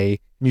a day.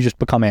 You just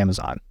become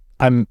Amazon.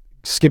 I'm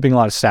skipping a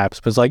lot of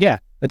steps, but it's like, yeah,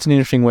 that's an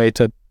interesting way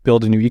to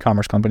build a new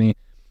e-commerce company.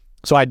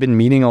 So I'd been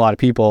meeting a lot of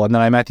people, and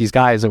then I met these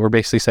guys that were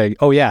basically saying,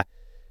 oh yeah,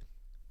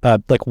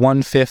 like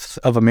 1/5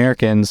 of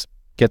Americans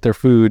get their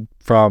food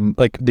from,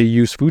 like, they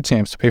use food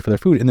stamps to pay for their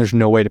food, and there's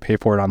no way to pay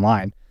for it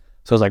online.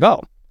 So I was like,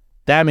 oh,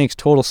 that makes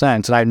total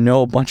sense. And I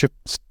know a bunch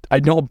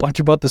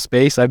about the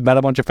space. I've met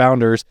a bunch of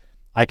founders.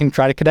 I can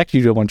try to connect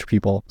you to a bunch of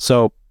people.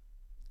 So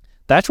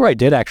that's where I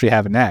did actually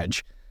have an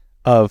edge.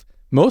 Of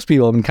most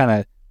people have been kind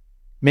of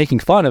making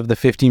fun of the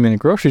 15-minute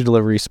grocery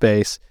delivery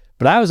space,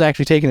 but I was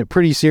actually taking it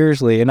pretty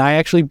seriously. And I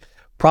actually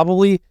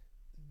probably,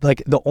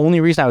 like, the only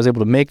reason I was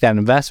able to make that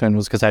investment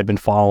was because I'd been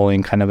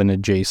following kind of an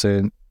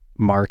adjacent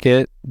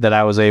market that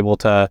I was able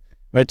to,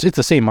 it's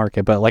the same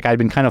market, but like I'd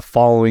been kind of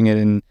following it,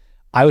 and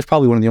I was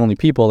probably one of the only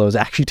people that was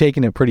actually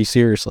taking it pretty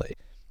seriously,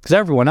 because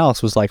everyone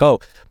else was like, oh,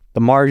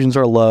 the margins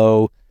are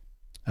low,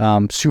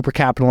 super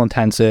capital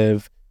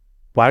intensive.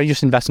 Why don't you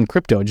just invest in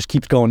crypto? It just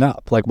keeps going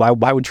up. Like,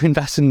 why would you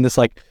invest in this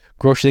like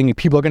grocery thing?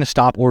 People are going to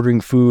stop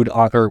ordering food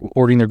or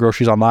ordering their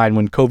groceries online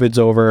when COVID's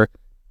over,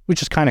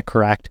 which is kind of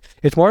correct.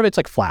 It's more of, it's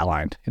like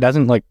flatlined. It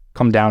hasn't like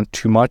come down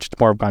too much. It's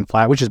more of gone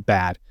flat, which is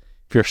bad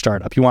if you're a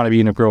startup. You want to be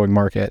in a growing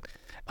market.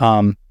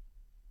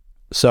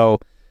 So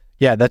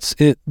yeah, that's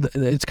it.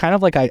 It's kind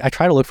of like I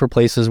try to look for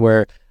places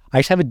where I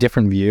just have a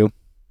different view,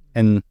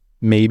 and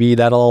maybe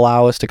that'll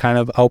allow us to kind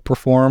of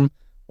outperform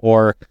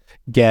or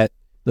get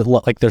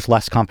like there's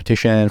less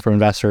competition for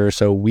investors,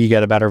 so we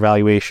get a better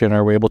valuation,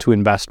 or we're able to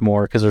invest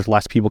more because there's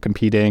less people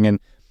competing. And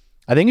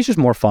I think it's just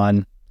more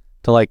fun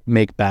to like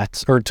make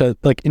bets or to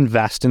like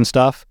invest in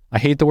stuff. I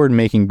hate the word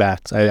making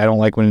bets. I don't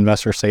like when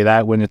investors say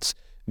that when it's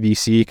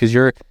VC, because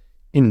you're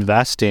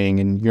investing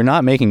and you're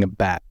not making a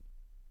bet.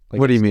 Like,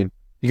 what do you mean?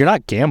 You're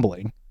not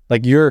gambling.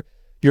 Like you're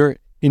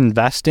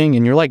investing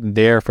and you're like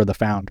there for the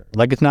founder.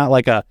 Like it's not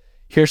like a,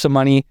 here's some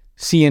money,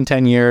 see you in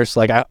 10 years.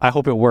 Like I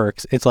hope it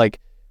works. It's like,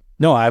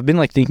 no, I've been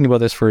like thinking about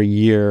this for a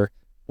year,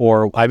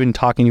 or I've been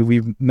talking to you.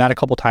 We've met a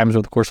couple times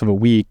over the course of a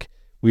week.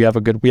 We have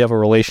a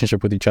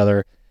relationship with each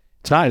other.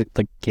 It's not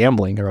like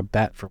gambling or a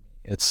bet for me.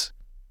 It's,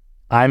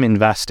 I'm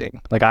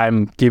investing. Like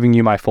I'm giving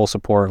you my full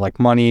support, like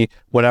money,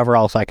 whatever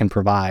else I can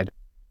provide.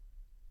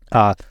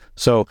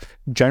 So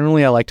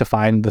generally I like to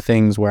find the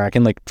things where I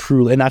can like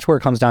truly, and that's where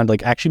it comes down to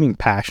like actually being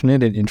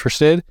passionate and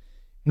interested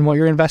in what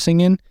you're investing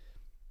in.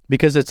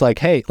 Because it's like,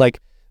 hey, like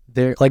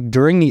there, like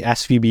during the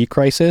SVB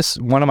crisis,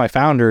 one of my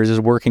founders is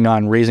working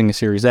on raising a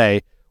Series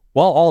A.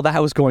 While all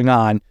that was going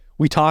on,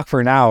 we talked for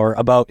an hour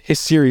about his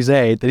Series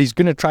A that he's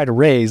going to try to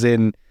raise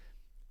in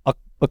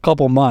a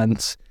couple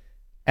months.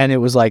 And it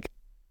was like,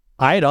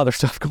 I had other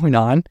stuff going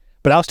on,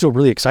 but I was still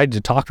really excited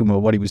to talk to him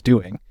about what he was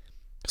doing.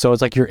 So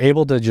it's like you're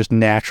able to just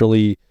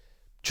naturally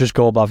just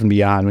go above and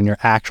beyond when you're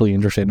actually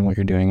interested in what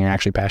you're doing and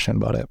actually passionate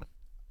about it.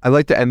 I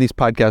like to end these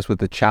podcasts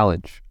with a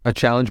challenge. A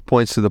challenge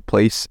points to the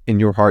place in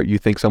your heart you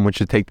think someone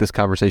should take this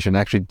conversation and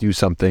actually do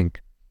something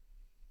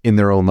in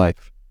their own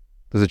life.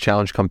 Does a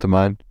challenge come to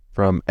mind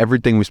from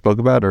everything we spoke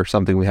about, or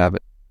something we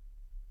haven't?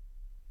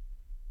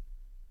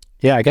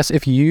 Yeah, I guess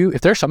if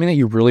there's something that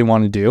you really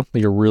want to do, that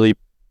you're really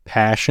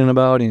passionate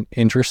about and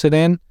interested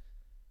in,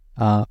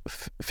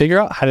 figure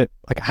out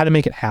how to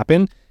make it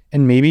happen.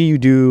 And maybe you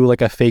do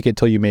like a fake it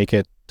till you make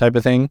it type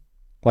of thing,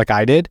 like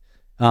I did.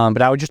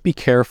 But I would just be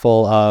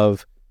careful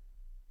of,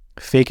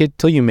 fake it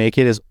till you make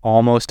it is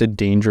almost a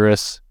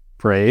dangerous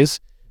phrase,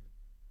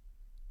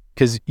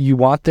 because you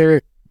want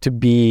there to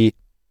be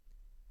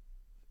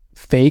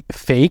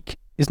fake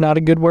is not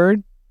a good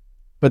word,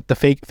 but the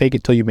fake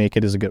it till you make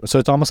it is a good one. So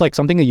it's almost like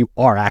something that you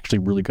are actually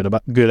really good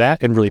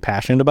at and really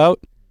passionate about.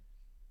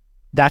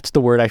 That's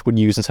the word I would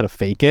use instead of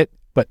fake it,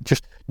 but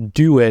just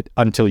do it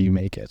until you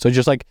make it. So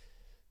just like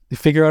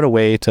figure out a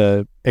way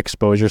to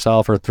expose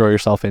yourself or throw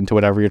yourself into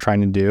whatever you're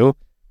trying to do,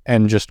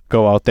 and just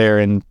go out there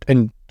and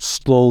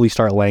slowly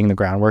start laying the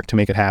groundwork to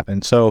make it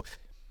happen. So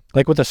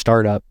like with a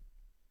startup,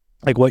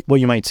 like what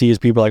you might see is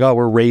people like, oh,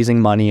 we're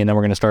raising money and then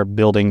we're going to start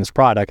building this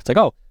product. It's like,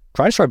 oh,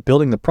 try to start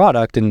building the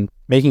product and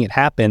making it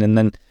happen, and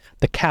then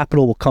the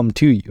capital will come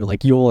to you.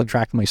 Like you'll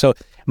attract money. So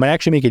it might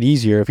actually make it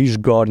easier if you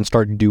just go out and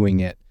start doing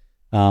it,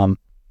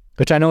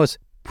 which I know is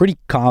pretty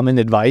common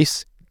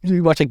advice.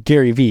 You watch like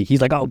Gary Vee.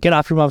 He's like, oh, get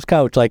off your mom's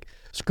couch. Like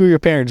screw your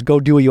parents.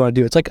 Go do what you want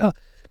to do. It's like, oh,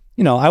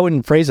 I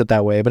wouldn't phrase it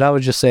that way, but I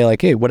would just say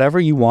like, hey, whatever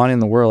you want in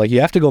the world, like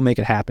you have to go make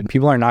it happen.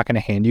 People are not going to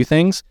hand you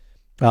things.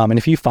 And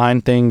if you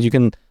find things, you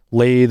can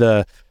lay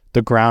the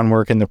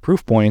groundwork and the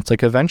proof points.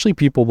 Like eventually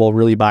people will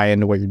really buy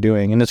into what you're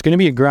doing, and it's going to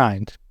be a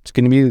grind. It's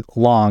going to be a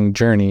long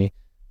journey.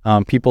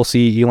 People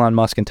see Elon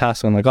Musk and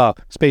Tesla and like, oh,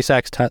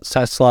 SpaceX,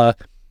 Tesla,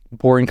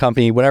 boring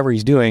company, whatever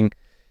he's doing.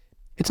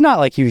 It's not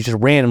like he was just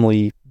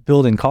randomly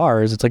building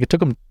cars. It's like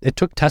it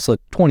took Tesla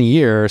 20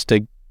 years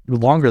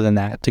longer than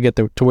that to get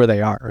to where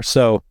they are.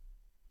 So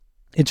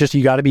it's just,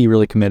 you got to be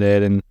really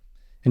committed and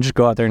just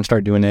go out there and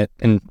start doing it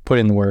and put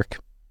in the work.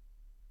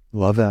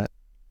 Love that.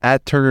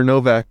 At Turner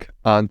Novak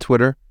on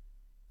Twitter.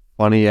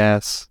 Funny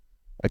ass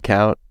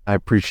account. I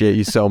appreciate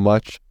you so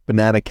much.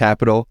 Banana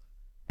Capital.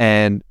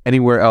 And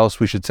anywhere else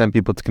we should send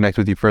people to connect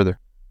with you further.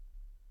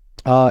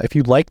 If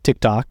you like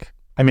TikTok,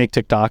 I make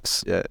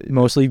TikToks,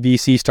 mostly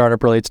VC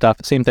startup related stuff.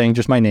 Same thing,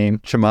 just my name.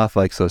 Chamath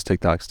likes those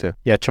TikToks too.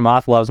 Yeah,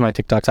 Chamath loves my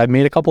TikToks. I've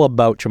made a couple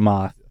about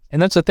Chamath.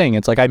 And that's the thing.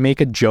 It's like I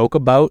make a joke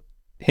about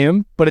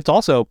him, but it's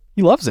also,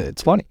 he loves it.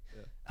 It's funny.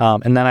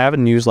 And then I have a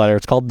newsletter.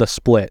 It's called The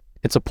Split.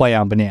 It's a play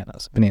on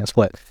bananas, Banana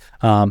Split.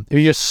 If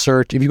you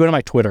go to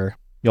my Twitter,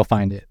 you'll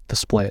find it, The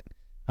Split.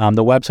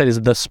 The website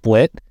is The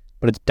Split,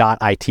 but it's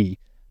 .it.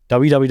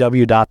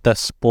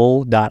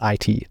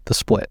 www.thespul.it, The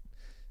Split.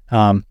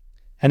 And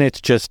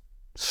it's just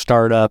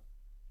startup,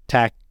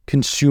 tech,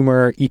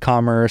 consumer,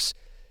 e-commerce,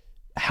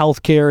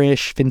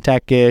 healthcare-ish,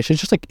 fintech-ish. It's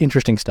just like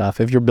interesting stuff.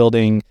 If you're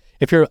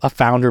a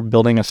founder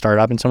building a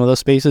startup in some of those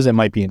spaces, it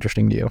might be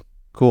interesting to you.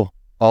 Cool.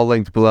 All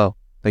linked below.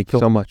 Thank you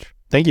so much.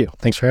 Thank you.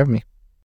 Thanks for having me.